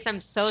 20s. I'm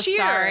so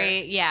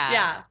sorry.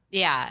 Yeah.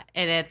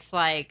 And it's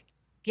like,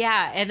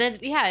 and then,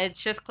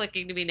 it's just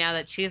clicking to me now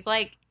that she's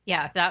like,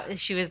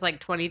 she was like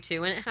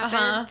 22 when it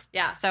happened.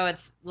 So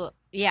it's,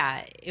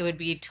 it would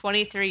be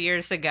 23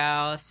 years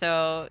ago.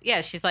 So,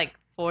 she's like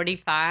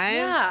 45.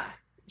 Yeah.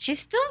 She's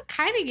still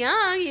kind of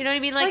young. You know what I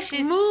mean? Like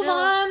she's move still,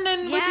 on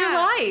and with your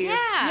life.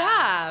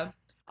 Yeah.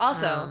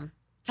 Also,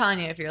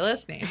 Tonya, if you're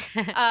listening,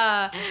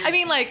 I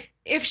mean, like,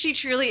 if she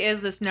truly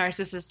is this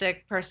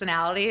narcissistic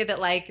personality that,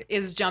 like,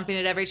 is jumping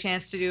at every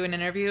chance to do an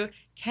interview,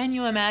 can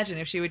you imagine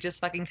if she would just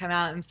fucking come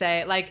out and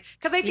say, like,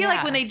 because I feel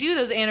like when they do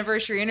those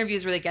anniversary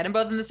interviews where they get them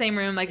both in the same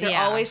room, like,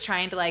 they're always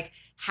trying to, like,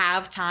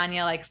 have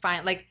Tonya, like,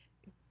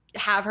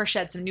 have her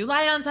shed some new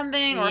light on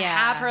something or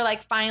have her,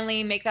 like,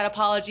 finally make that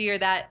apology or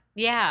that,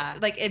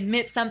 like,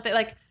 admit something.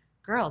 Like,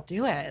 girl,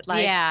 do it.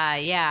 Like,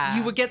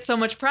 you would get so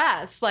much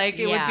press. Like,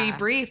 it would be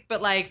brief,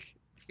 but, like,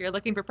 you're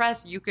looking for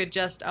press, you could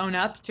just own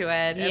up to it.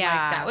 And like,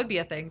 that would be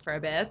a thing for a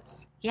bit.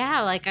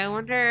 Yeah, like I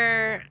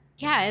wonder,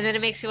 and then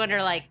it makes you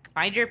wonder, like,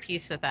 find your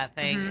peace with that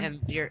thing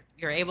and you're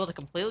able to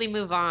completely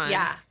move on.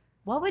 Yeah.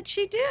 What would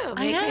she do? Like,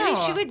 I know. Maybe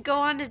she would go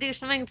on to do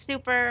something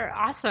super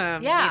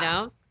awesome, you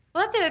know?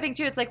 Well, that's the other thing,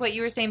 too. It's like what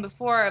you were saying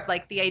before of,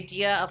 like, the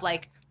idea of,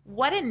 like,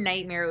 what a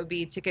nightmare it would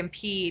be to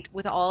compete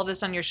with all of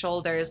this on your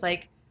shoulders.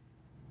 Like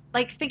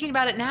thinking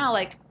about it now,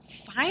 like,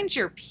 find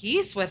your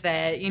peace with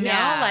it, you know?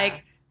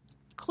 Like,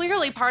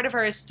 clearly part of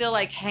her is still,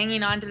 like,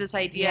 hanging on to this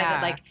idea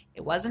that, like,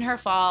 it wasn't her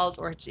fault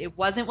or it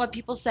wasn't what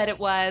people said it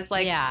was.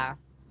 Like,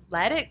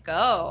 let it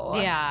go.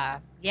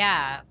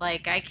 Yeah.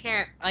 Like, I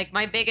can't, like,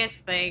 my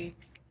biggest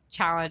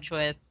challenge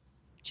with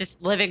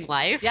just living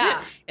life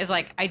is,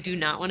 like, I do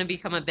not want to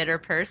become a bitter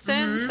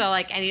person. So,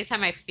 like,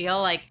 anytime I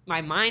feel, like, my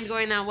mind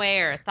going that way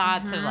or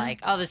thoughts of, like,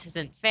 oh, this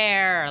isn't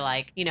fair or,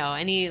 like, you know,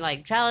 any,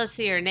 like,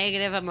 jealousy or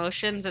negative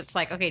emotions, it's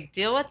like, okay,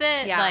 deal with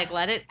it. Like,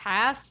 let it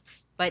pass,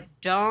 but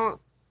don't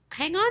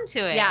hang on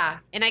to it. Yeah.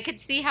 And I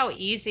could see how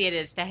easy it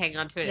is to hang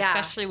on to it,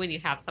 especially when you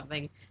have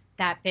something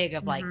that big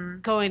of, like,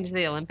 going to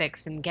the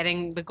Olympics and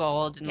getting the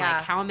gold and,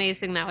 like, how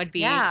amazing that would be.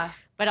 Yeah.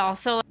 But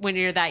also, when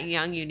you're that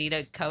young, you need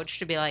a coach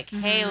to be like,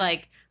 hey,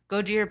 like,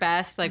 go do your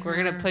best. Like, we're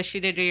going to push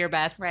you to do your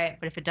best. Right.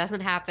 But if it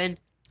doesn't happen,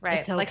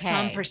 it's okay. Like,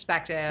 some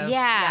perspective.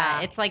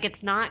 Yeah. It's like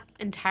it's not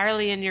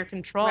entirely in your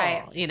control,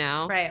 you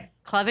know? Right.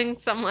 Clubbing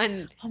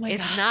someone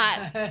is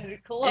not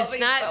it's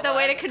not the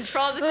way to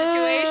control the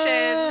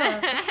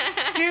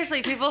situation.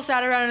 Seriously, people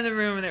sat around in the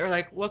room and they were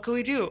like, what could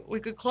we do?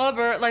 We could club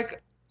her.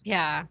 Like,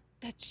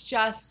 that's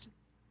just,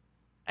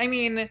 I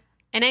mean.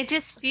 And I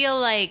just feel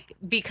like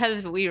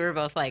because we were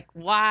both like,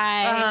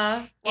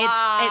 why?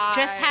 It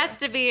just has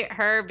to be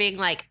her being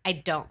like, I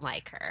don't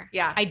like her.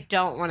 Yeah. I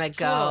don't want to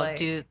go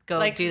do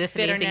this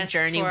amazing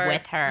journey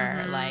with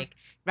her. Like,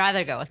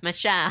 rather go with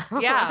Michelle.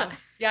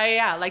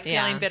 Yeah. Like,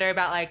 feeling bitter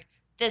about, like,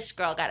 this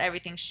girl got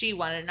everything she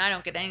wanted and I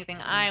don't get anything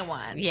I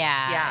want.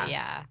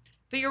 Yeah.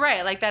 But you're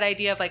right. Like, that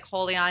idea of, like,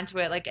 holding on to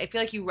it. Like, I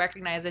feel like you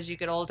recognize as you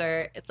get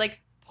older, it's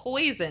like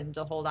poison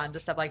to hold on to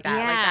stuff like that.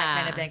 Like,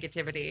 that kind of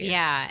negativity.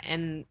 Yeah.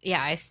 And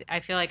I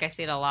feel like I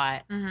see it a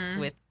lot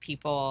with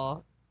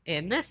people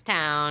in this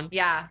town.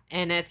 Yeah.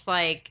 And it's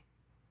like,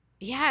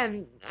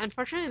 and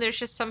unfortunately there's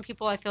just some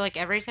people I feel like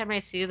every time I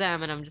see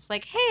them and I'm just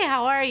like, hey,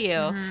 how are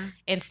you?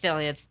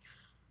 Instantly it's,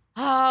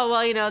 oh,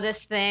 well, you know,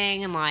 this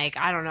thing, and, like,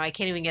 I don't know, I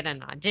can't even get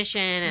an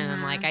audition, and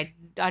I'm like, I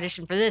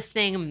auditioned for this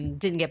thing and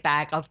didn't get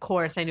back. Of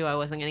course, I knew I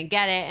wasn't going to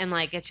get it, and,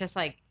 like, it's just,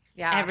 like,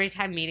 every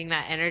time meeting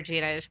that energy,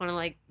 and I just want to,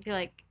 like, be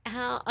like,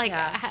 how, like,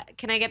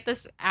 can I get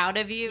this out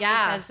of you?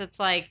 Because it's,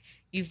 like,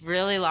 you've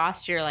really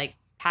lost your, like,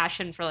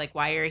 passion for, like,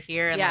 why you're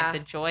here and, like, the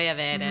joy of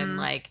it, and,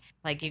 like,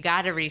 you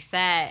got to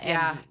reset,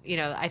 and, you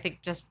know, I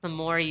think just the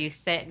more you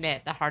sit in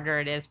it, the harder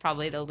it is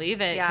probably to leave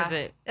it,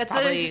 because that's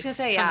what I was just going to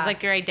say, becomes,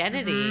 like, your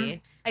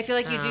identity. I feel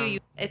like you do.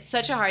 It's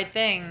such a hard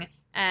thing.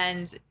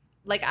 And,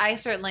 like, I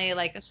certainly,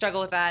 like,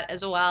 struggle with that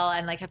as well.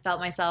 And, like, have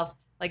felt myself,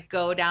 like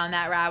go down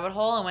that rabbit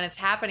hole. And when it's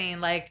happening,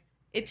 like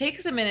it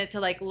takes a minute to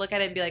like look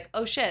at it and be like,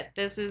 oh shit,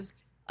 this is,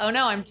 oh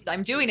no,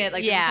 I'm doing it.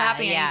 Like this is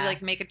happening. I need to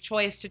like make a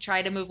choice to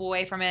try to move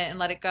away from it and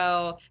let it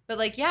go. But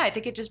like, yeah, I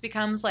think it just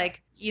becomes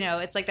like, you know,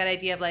 it's like that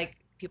idea of like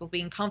people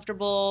being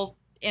comfortable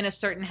in a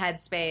certain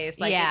headspace.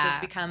 Like it just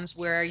becomes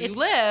where you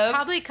live.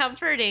 Probably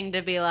comforting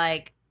to be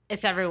like,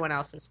 it's everyone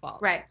else's fault.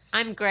 Right.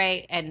 I'm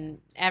great and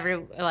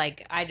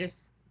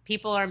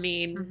people are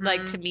mean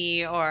like to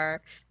me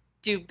or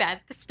do bad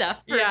stuff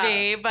for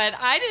me, but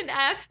I didn't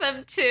ask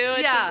them to.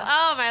 It's just,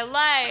 oh, my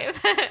life.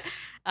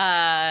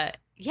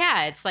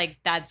 It's like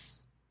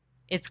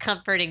it's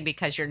comforting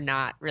because you're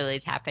not really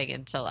tapping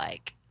into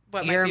like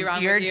what might be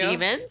wrong with you.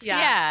 Demons.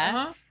 Yeah.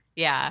 Uh-huh.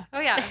 Yeah. Oh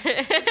yeah.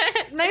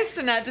 It's nice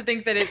to not to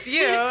think that it's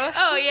you.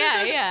 Oh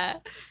yeah.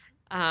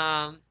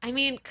 I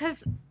mean,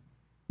 because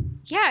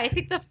I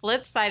think the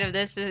flip side of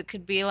this is it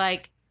could be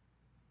like,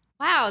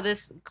 wow,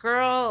 this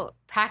girl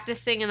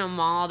practicing in a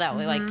mall that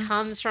like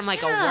comes from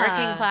like a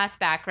working class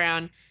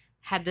background,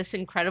 had this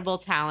incredible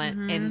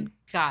talent and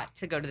got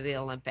to go to the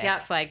Olympics.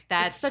 Yeah. Like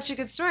that's such a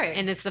good story.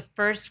 And it's the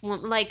first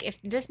one. Like if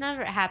this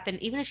never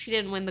happened, even if she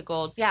didn't win the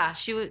gold,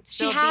 she would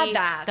still be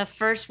the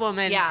first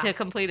woman to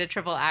complete a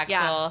triple axel.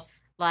 Yeah.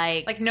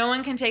 Like no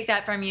one can take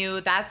that from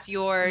you. That's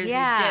yours. You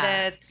did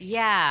it.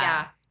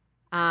 Yeah.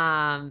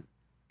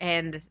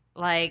 And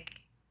like,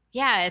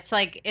 it's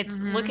like it's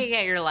looking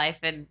at your life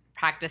and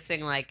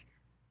practicing like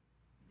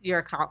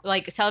your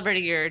like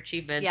celebrating your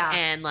achievements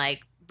and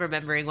like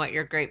remembering what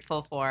you're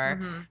grateful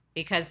for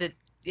because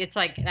it's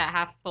like that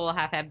half full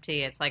half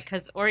empty. It's like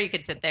or you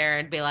could sit there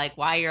and be like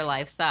why your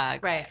life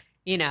sucks, right?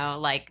 You know,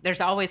 like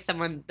there's always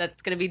someone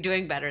that's going to be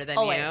doing better than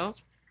you.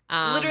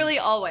 Literally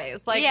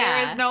always. Like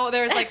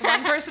there's like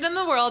one person in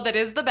the world that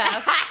is the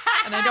best,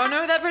 and I don't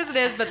know who that person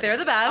is, but they're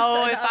the best.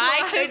 Oh, if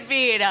I could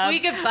beat them, we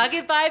could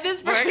bucket by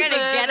this person. We're gonna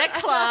get a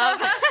club,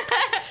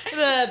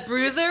 the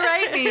bruiser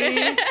right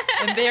knee,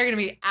 and they are gonna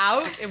be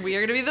out, and we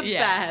are gonna be the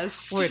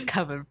best. We're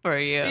coming for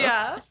you.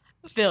 Yeah,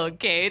 Bill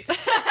Gates.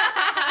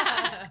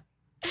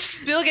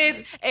 Bill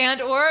Gates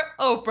and or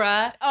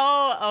Oprah.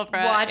 Oh,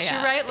 Oprah. Watch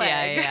your right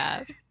leg.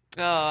 Yeah.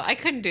 Oh, I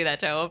couldn't do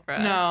that to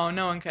Oprah.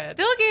 No one could.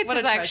 Bill Gates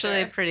is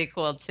actually pretty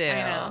cool too.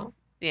 I know.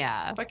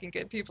 Yeah. Fucking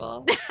good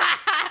people.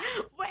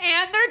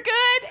 And they're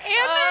good.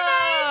 And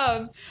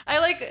they're nice. I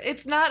like,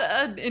 it's not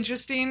an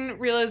interesting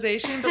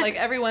realization, but like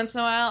every once in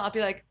a while I'll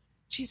be like,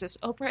 Jesus,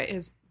 Oprah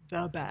is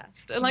the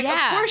best. And like,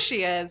 of course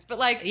she is, but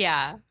like,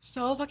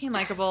 so fucking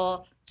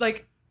likable.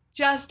 Like,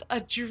 just a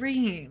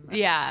dream.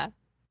 Yeah.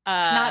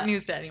 It's not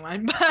news to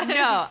anyone, but.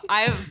 No,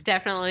 I've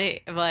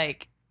definitely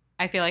like,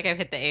 I feel like I've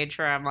hit the age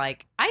where I'm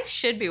like, I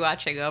should be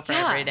watching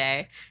Oprah every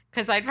day.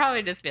 Because I'd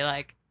probably just be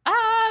like,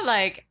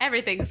 like,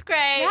 everything's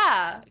great.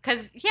 Yeah.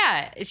 Because,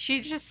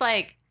 she's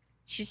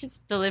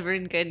just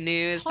delivering good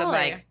news and,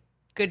 like,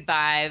 good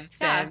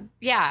vibes.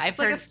 Yeah. And, it's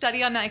like a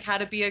study on, like, how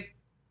to be a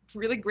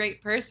really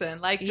great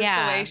person. Like, just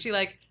the way she,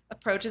 like,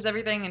 approaches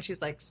everything. And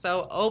she's, like,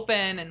 so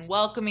open and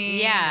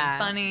welcoming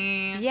and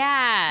funny.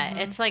 Yeah.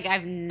 It's like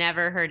I've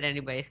never heard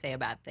anybody say a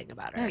bad thing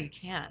about her. No, you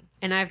can't.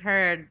 And I've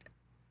heard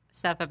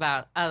stuff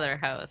about other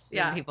hosts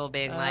and people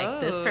being like,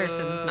 this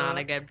person's not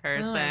a good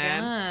person.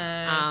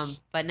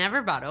 But never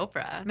about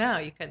Oprah. No,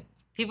 you couldn't.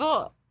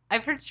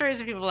 I've heard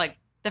stories of people like,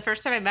 the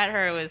first time I met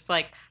her was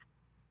like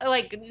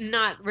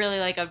not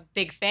really like a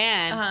big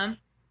fan,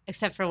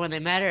 except for when they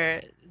met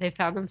her, they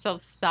found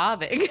themselves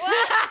sobbing.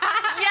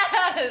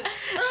 Yes!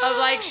 Of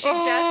like, she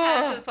just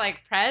has this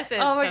like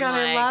presence. Oh my God,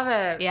 I love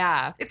it.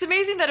 Yeah. It's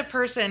amazing that a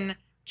person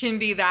can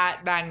be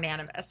that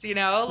magnanimous, you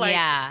know? Like,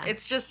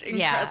 it's just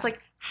incredible. It's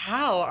like,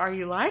 how are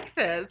you like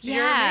this?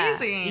 You're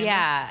amazing.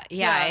 Yeah.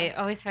 I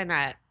always find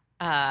that.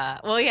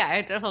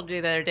 I told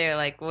you the other day,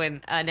 like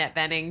when Annette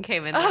Bening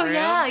came in the room.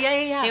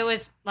 Yeah. It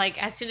was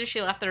like, as soon as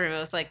she left the room, it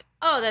was like,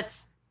 oh,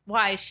 that's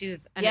why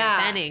she's Annette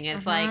Bening.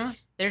 It's like,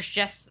 there's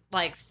just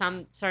like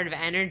some sort of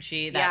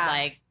energy that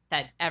like,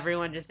 that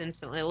everyone just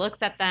instantly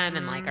looks at them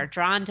and like are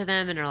drawn to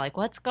them and are like,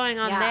 what's going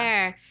on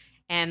there?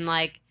 And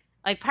like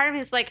part of me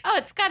is like, oh,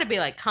 it's got to be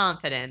like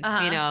confidence,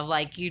 you know,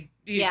 like you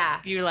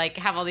like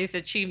have all these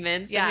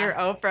achievements and you're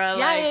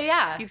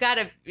Oprah. You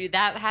gotta,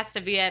 that has to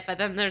be it. But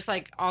then there's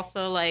like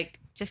also like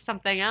just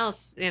something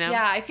else, you know?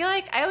 Yeah. I feel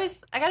like I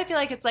gotta feel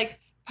like it's like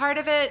part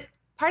of it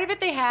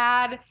they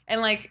had and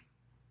like,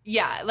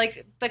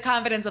 like the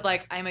confidence of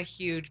like, I'm a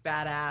huge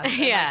badass. And,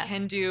 like,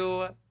 can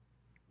do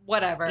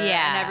whatever.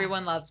 And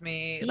everyone loves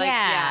me.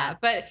 Like,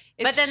 But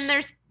then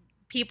there's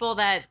people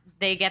that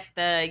they get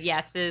the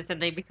yeses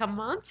and they become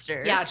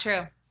monsters. Yeah,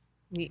 true.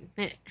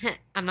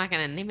 I'm not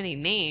going to name any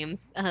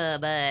names,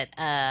 but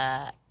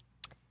a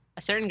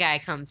certain guy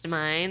comes to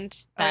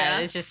mind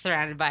that is just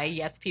surrounded by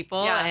yes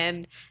people,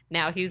 and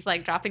now he's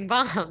like dropping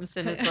bombs,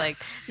 and it's like,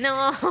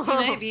 no. He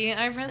might be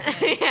our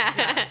president.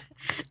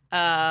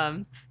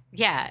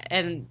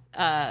 And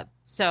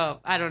so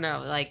I don't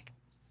know, like,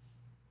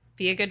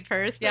 be a good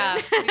person. Yeah,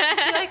 just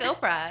be like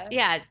Oprah.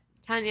 Yeah.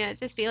 Tonya,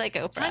 just be like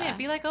Oprah. Tonya,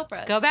 be like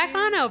Oprah. Go back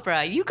on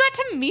Oprah. You got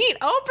to meet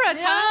Oprah, Tonya.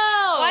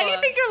 Why do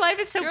you think your life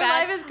is so bad? Your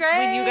life is great.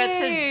 When you got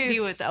to be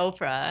with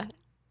Oprah.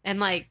 And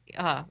like,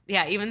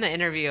 yeah, even the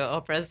interview,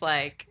 Oprah's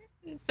like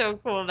so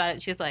cool about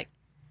it. She's like,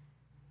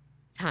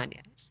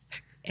 Tonya,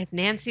 if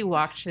Nancy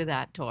walked through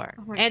that door,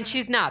 and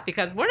she's not,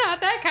 because we're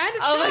not that kind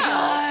of show. Oh my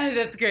God,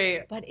 that's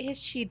great. But if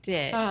she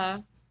did, Uh-huh.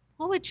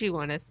 what would you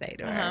want to say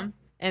to her? Uh-huh.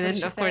 And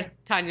then, of course,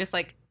 Tanya's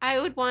like, I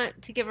would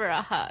want to give her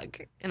a hug.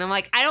 And I'm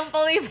like, I don't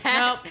believe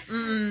that. Nope.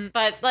 Mm-mm.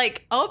 But,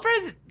 like,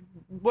 Oprah's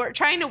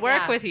trying to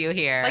work with you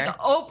here. Like,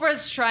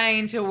 Oprah's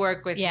trying to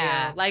work with you.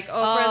 Like,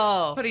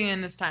 Oprah's putting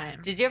in this time.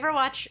 Did you ever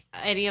watch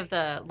any of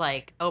the,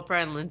 like,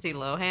 Oprah and Lindsay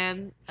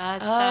Lohan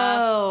stuff?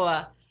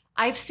 Oh,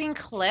 I've seen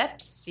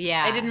clips.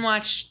 Yeah. I didn't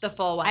watch the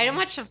full one. I didn't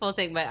watch the full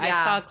thing, but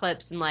I saw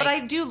clips and, like... But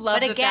I do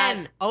love But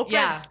again,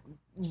 Oprah's...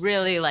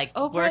 really like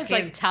Oprah's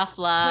working like tough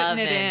love,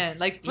 putting it in,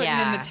 like putting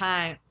in the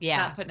time. She's Yeah.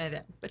 not putting it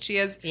in, but she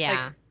is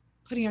like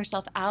putting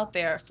herself out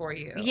there for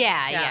you.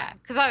 Yeah.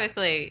 Because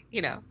obviously,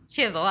 you know,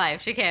 she has a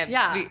life. She can't.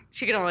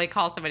 She can only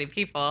call so many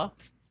people.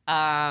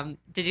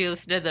 Did you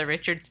listen to the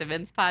Richard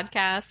Simmons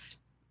podcast?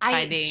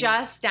 I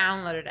just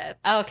downloaded it.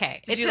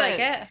 Okay, Did you like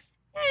it?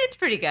 It's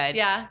pretty good.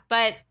 Yeah,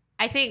 but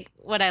I think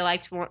what I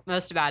liked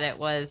most about it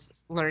was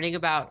learning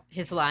about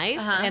his life,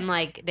 and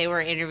like they were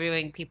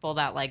interviewing people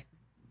that like,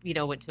 you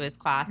know, went to his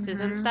classes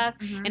and stuff,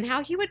 and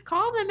how he would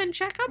call them and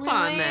check up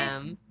on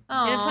them.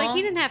 Aww. And it's like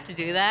he didn't have to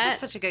do that. He's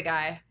such a good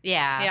guy.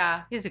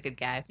 Yeah. He's a good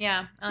guy.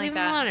 Yeah, I like Leave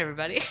that. him alone,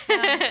 everybody.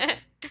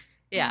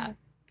 Yeah.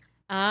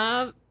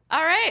 All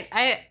right.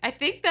 I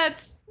think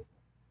that's...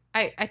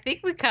 I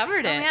think we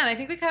covered it. Oh, man, I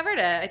think we covered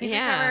it. I think we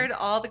covered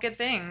all the good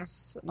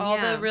things. All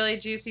the really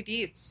juicy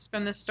deets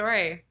from this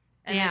story.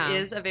 And it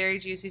is a very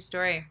juicy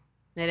story.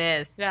 It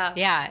is. Yeah.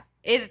 Yeah.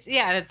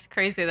 It's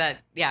crazy that,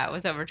 it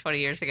was over 20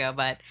 years ago,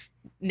 but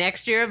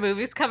next year a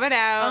movie's coming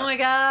out. Oh my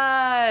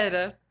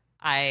God.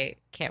 I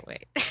can't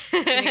wait. It's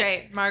going to be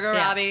great. Margot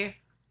Robbie.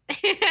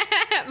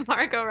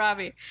 Margot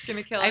Robbie. It's going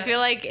to kill it. I feel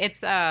like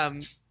it's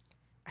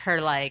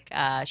her like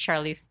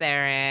Charlize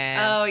Theron.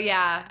 Oh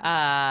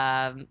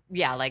yeah.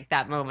 Like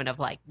that moment of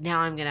like, now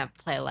I'm going to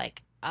play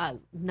like a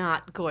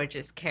not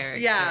gorgeous character.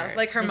 Yeah,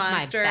 like her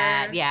monster.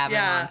 My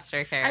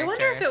monster character. I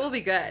wonder if it will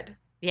be good.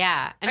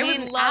 Yeah. I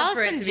mean, would love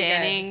for it to be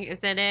Janning good.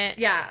 is in it.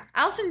 Yeah.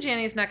 Allison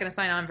Janney's not going to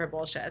sign on for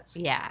bullshit.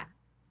 Yeah.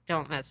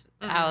 Don't mess.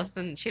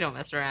 Allison, she don't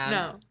mess around.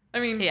 No. I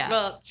mean,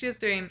 well, she is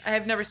doing, I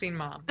have never seen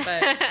Mom,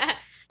 but.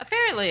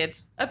 Apparently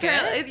it's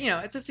good. You know,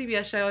 it's a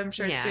CBS show. I'm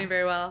sure it's doing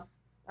very well.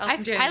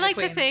 Allison Janney's I like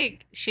to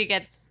think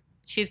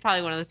she's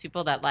probably one of those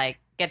people that like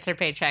gets her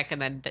paycheck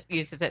and then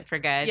uses it for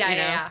good. Yeah, you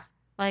know? yeah.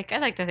 Like, I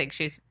like to think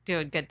she's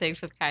doing good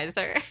things with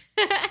Kaiser.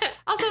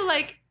 Also,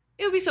 like,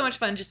 it would be so much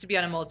fun just to be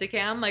on a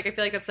multicam. Like, I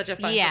feel like that's such a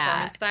fun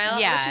performance style.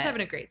 Yeah. But she's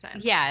having a great time.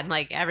 Yeah, and,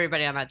 like,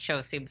 everybody on that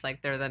show seems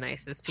like they're the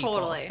nicest people.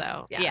 Totally.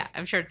 So, yeah,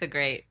 I'm sure it's a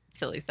great,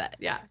 silly set.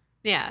 Yeah.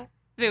 Yeah.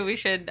 Maybe we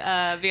should be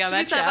on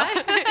that show.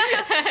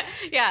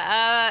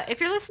 If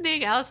you're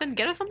listening, Allison,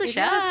 get us on the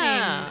show. If you're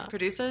listening,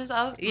 producers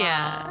of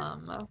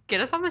Mom.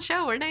 Get us on the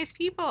show. We're nice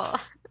people.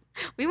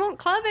 We won't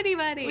club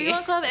anybody. We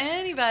won't club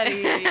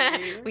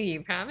anybody. We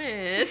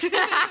promise.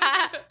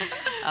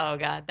 Oh,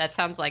 God. That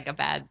sounds like a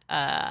bad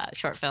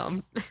short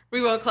film.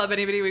 We won't club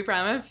anybody, we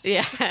promise.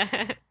 Yeah.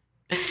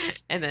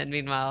 And then,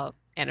 meanwhile,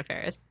 Anna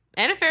Faris.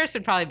 Anna Faris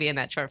would probably be in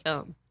that short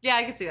film. Yeah,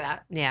 I could see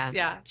that. Yeah.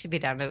 Yeah. She'd be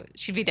down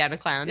to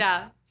clown.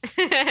 Yeah.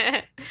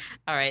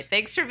 All right.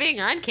 Thanks for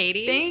being on,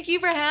 Katie. Thank you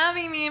for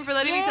having me and for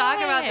letting me talk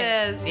about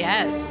this.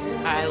 Yes.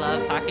 I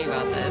love talking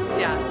about this.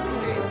 Yeah, it's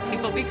great.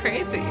 People be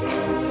crazy.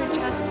 They're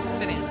just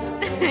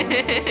bananas.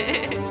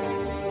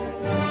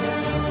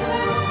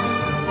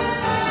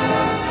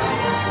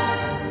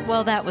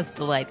 Well, that was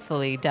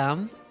delightfully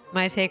dumb.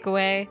 My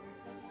takeaway,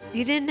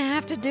 you didn't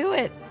have to do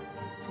it.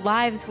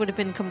 Lives would have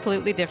been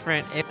completely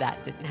different if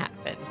that didn't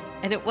happen.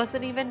 And it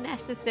wasn't even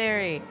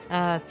necessary.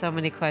 So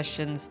many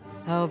questions.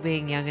 Oh,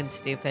 being young and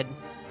stupid.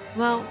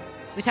 Well,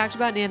 we talked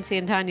about Nancy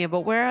and Tonya, but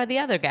where are the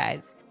other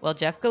guys? Well,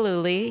 Jeff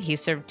Gillooly, he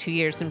served 2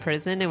 years in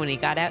prison, and when he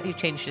got out, he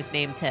changed his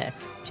name to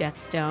Jeff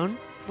Stone.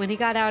 When he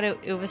got out,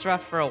 it was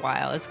rough for a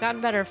while. It's gotten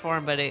better for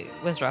him, but it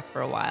was rough for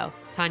a while.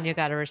 Tonya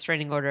got a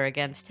restraining order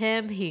against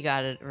him. He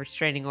got a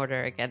restraining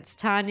order against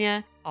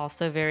Tonya.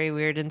 Also very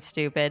weird and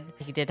stupid.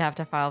 He did have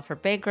to file for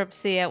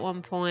bankruptcy at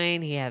one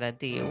point. He had a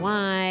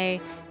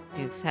DUI.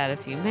 He's had a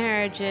few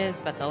marriages,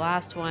 but the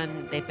last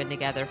one, they've been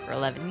together for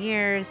 11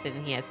 years,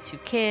 and he has 2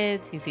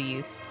 kids. He's a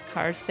used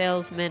car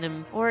salesman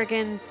in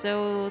Oregon,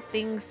 so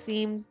things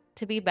seem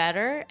to be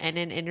better. And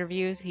in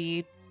interviews,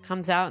 he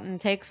comes out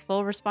and takes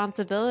full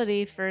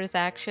responsibility for his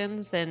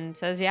actions and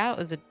says, yeah, it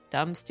was a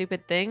dumb,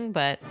 stupid thing,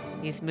 but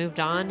he's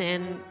moved on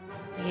and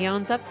he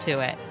owns up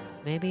to it.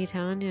 Maybe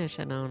Tonya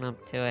should own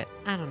up to it.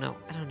 I don't know.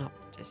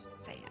 Just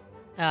say it.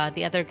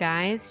 The other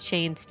guys,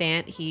 Shane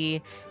Stant,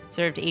 he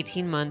served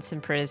 18 months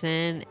in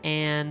prison,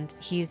 and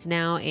he's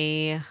now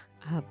a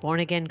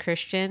born-again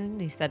Christian.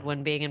 He said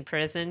when being in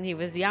prison, he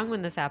was young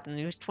when this happened.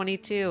 He was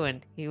 22,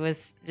 and he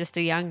was just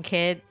a young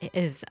kid.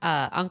 His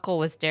uncle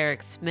was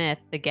Derek Smith,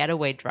 the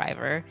getaway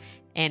driver,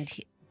 and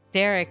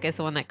Derek is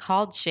the one that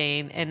called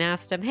Shane and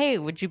asked him, hey,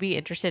 would you be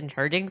interested in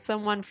hurting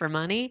someone for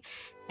money?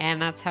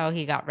 And that's how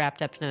he got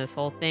wrapped up into this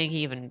whole thing.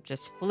 He even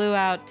just flew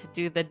out to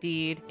do the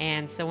deed.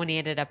 And so when he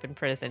ended up in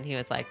prison, he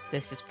was like,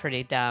 this is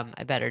pretty dumb.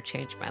 I better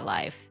change my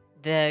life.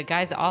 The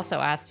guys also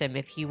asked him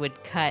if he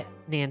would cut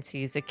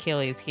Nancy's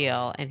Achilles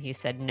heel, and he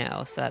said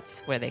no. So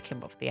that's where they came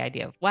up with the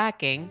idea of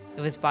whacking.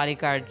 It was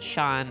bodyguard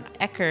Sean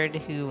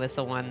Eckerd who was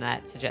the one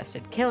that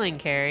suggested killing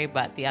Carrie,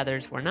 but the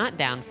others were not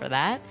down for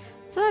that.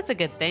 So that's a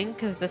good thing,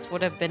 because this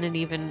would have been a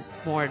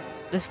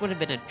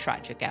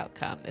tragic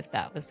outcome if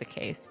that was the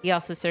case. He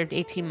also served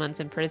 18 months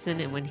in prison,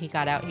 and when he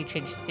got out, he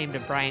changed his name to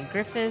Brian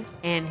Griffith,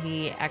 and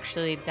he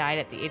actually died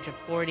at the age of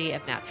 40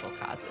 of natural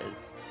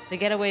causes. The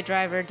getaway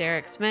driver,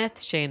 Derek Smith,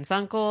 Shane's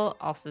uncle,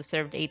 also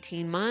served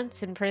 18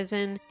 months in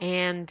prison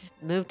and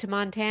moved to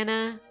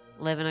Montana,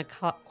 living a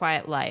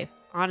quiet life.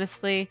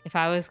 Honestly, if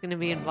I was going to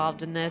be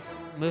involved in this,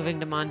 moving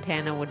to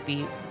Montana would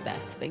be the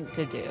best thing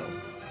to do.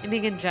 I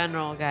think in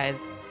general, guys,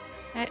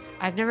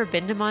 I've never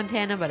been to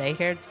Montana, but I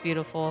hear it's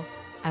beautiful.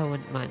 I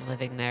wouldn't mind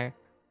living there.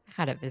 I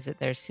gotta visit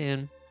there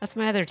soon. That's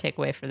my other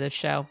takeaway for this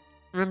show.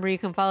 Remember, you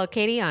can follow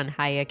Katie on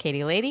Hiya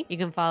Katie Lady. You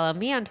can follow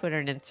me on Twitter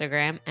and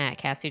Instagram at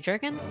Cassie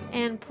Jerkins.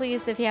 And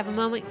please, if you have a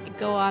moment,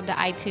 go on to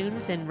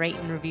iTunes and rate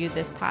and review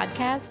this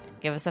podcast.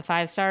 Give us a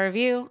 5-star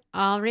review.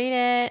 I'll read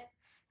it.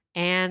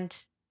 And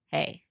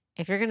hey,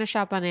 if you're going to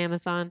shop on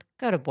Amazon,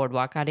 go to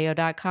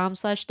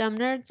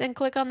boardwalkaudio.com/dumbnerds and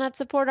click on that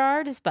support our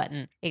artist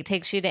button. It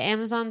takes you to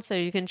Amazon so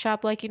you can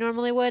shop like you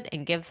normally would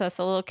and gives us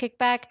a little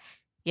kickback.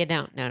 You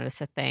don't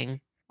notice a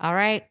thing. All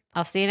right,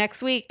 I'll see you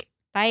next week.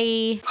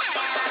 Bye.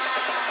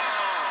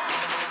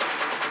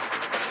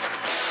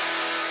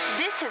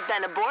 This has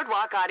been a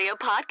Boardwalk Audio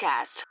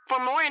podcast. For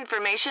more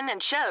information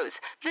and shows,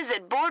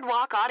 visit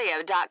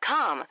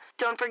boardwalkaudio.com.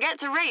 Don't forget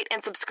to rate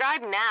and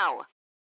subscribe now.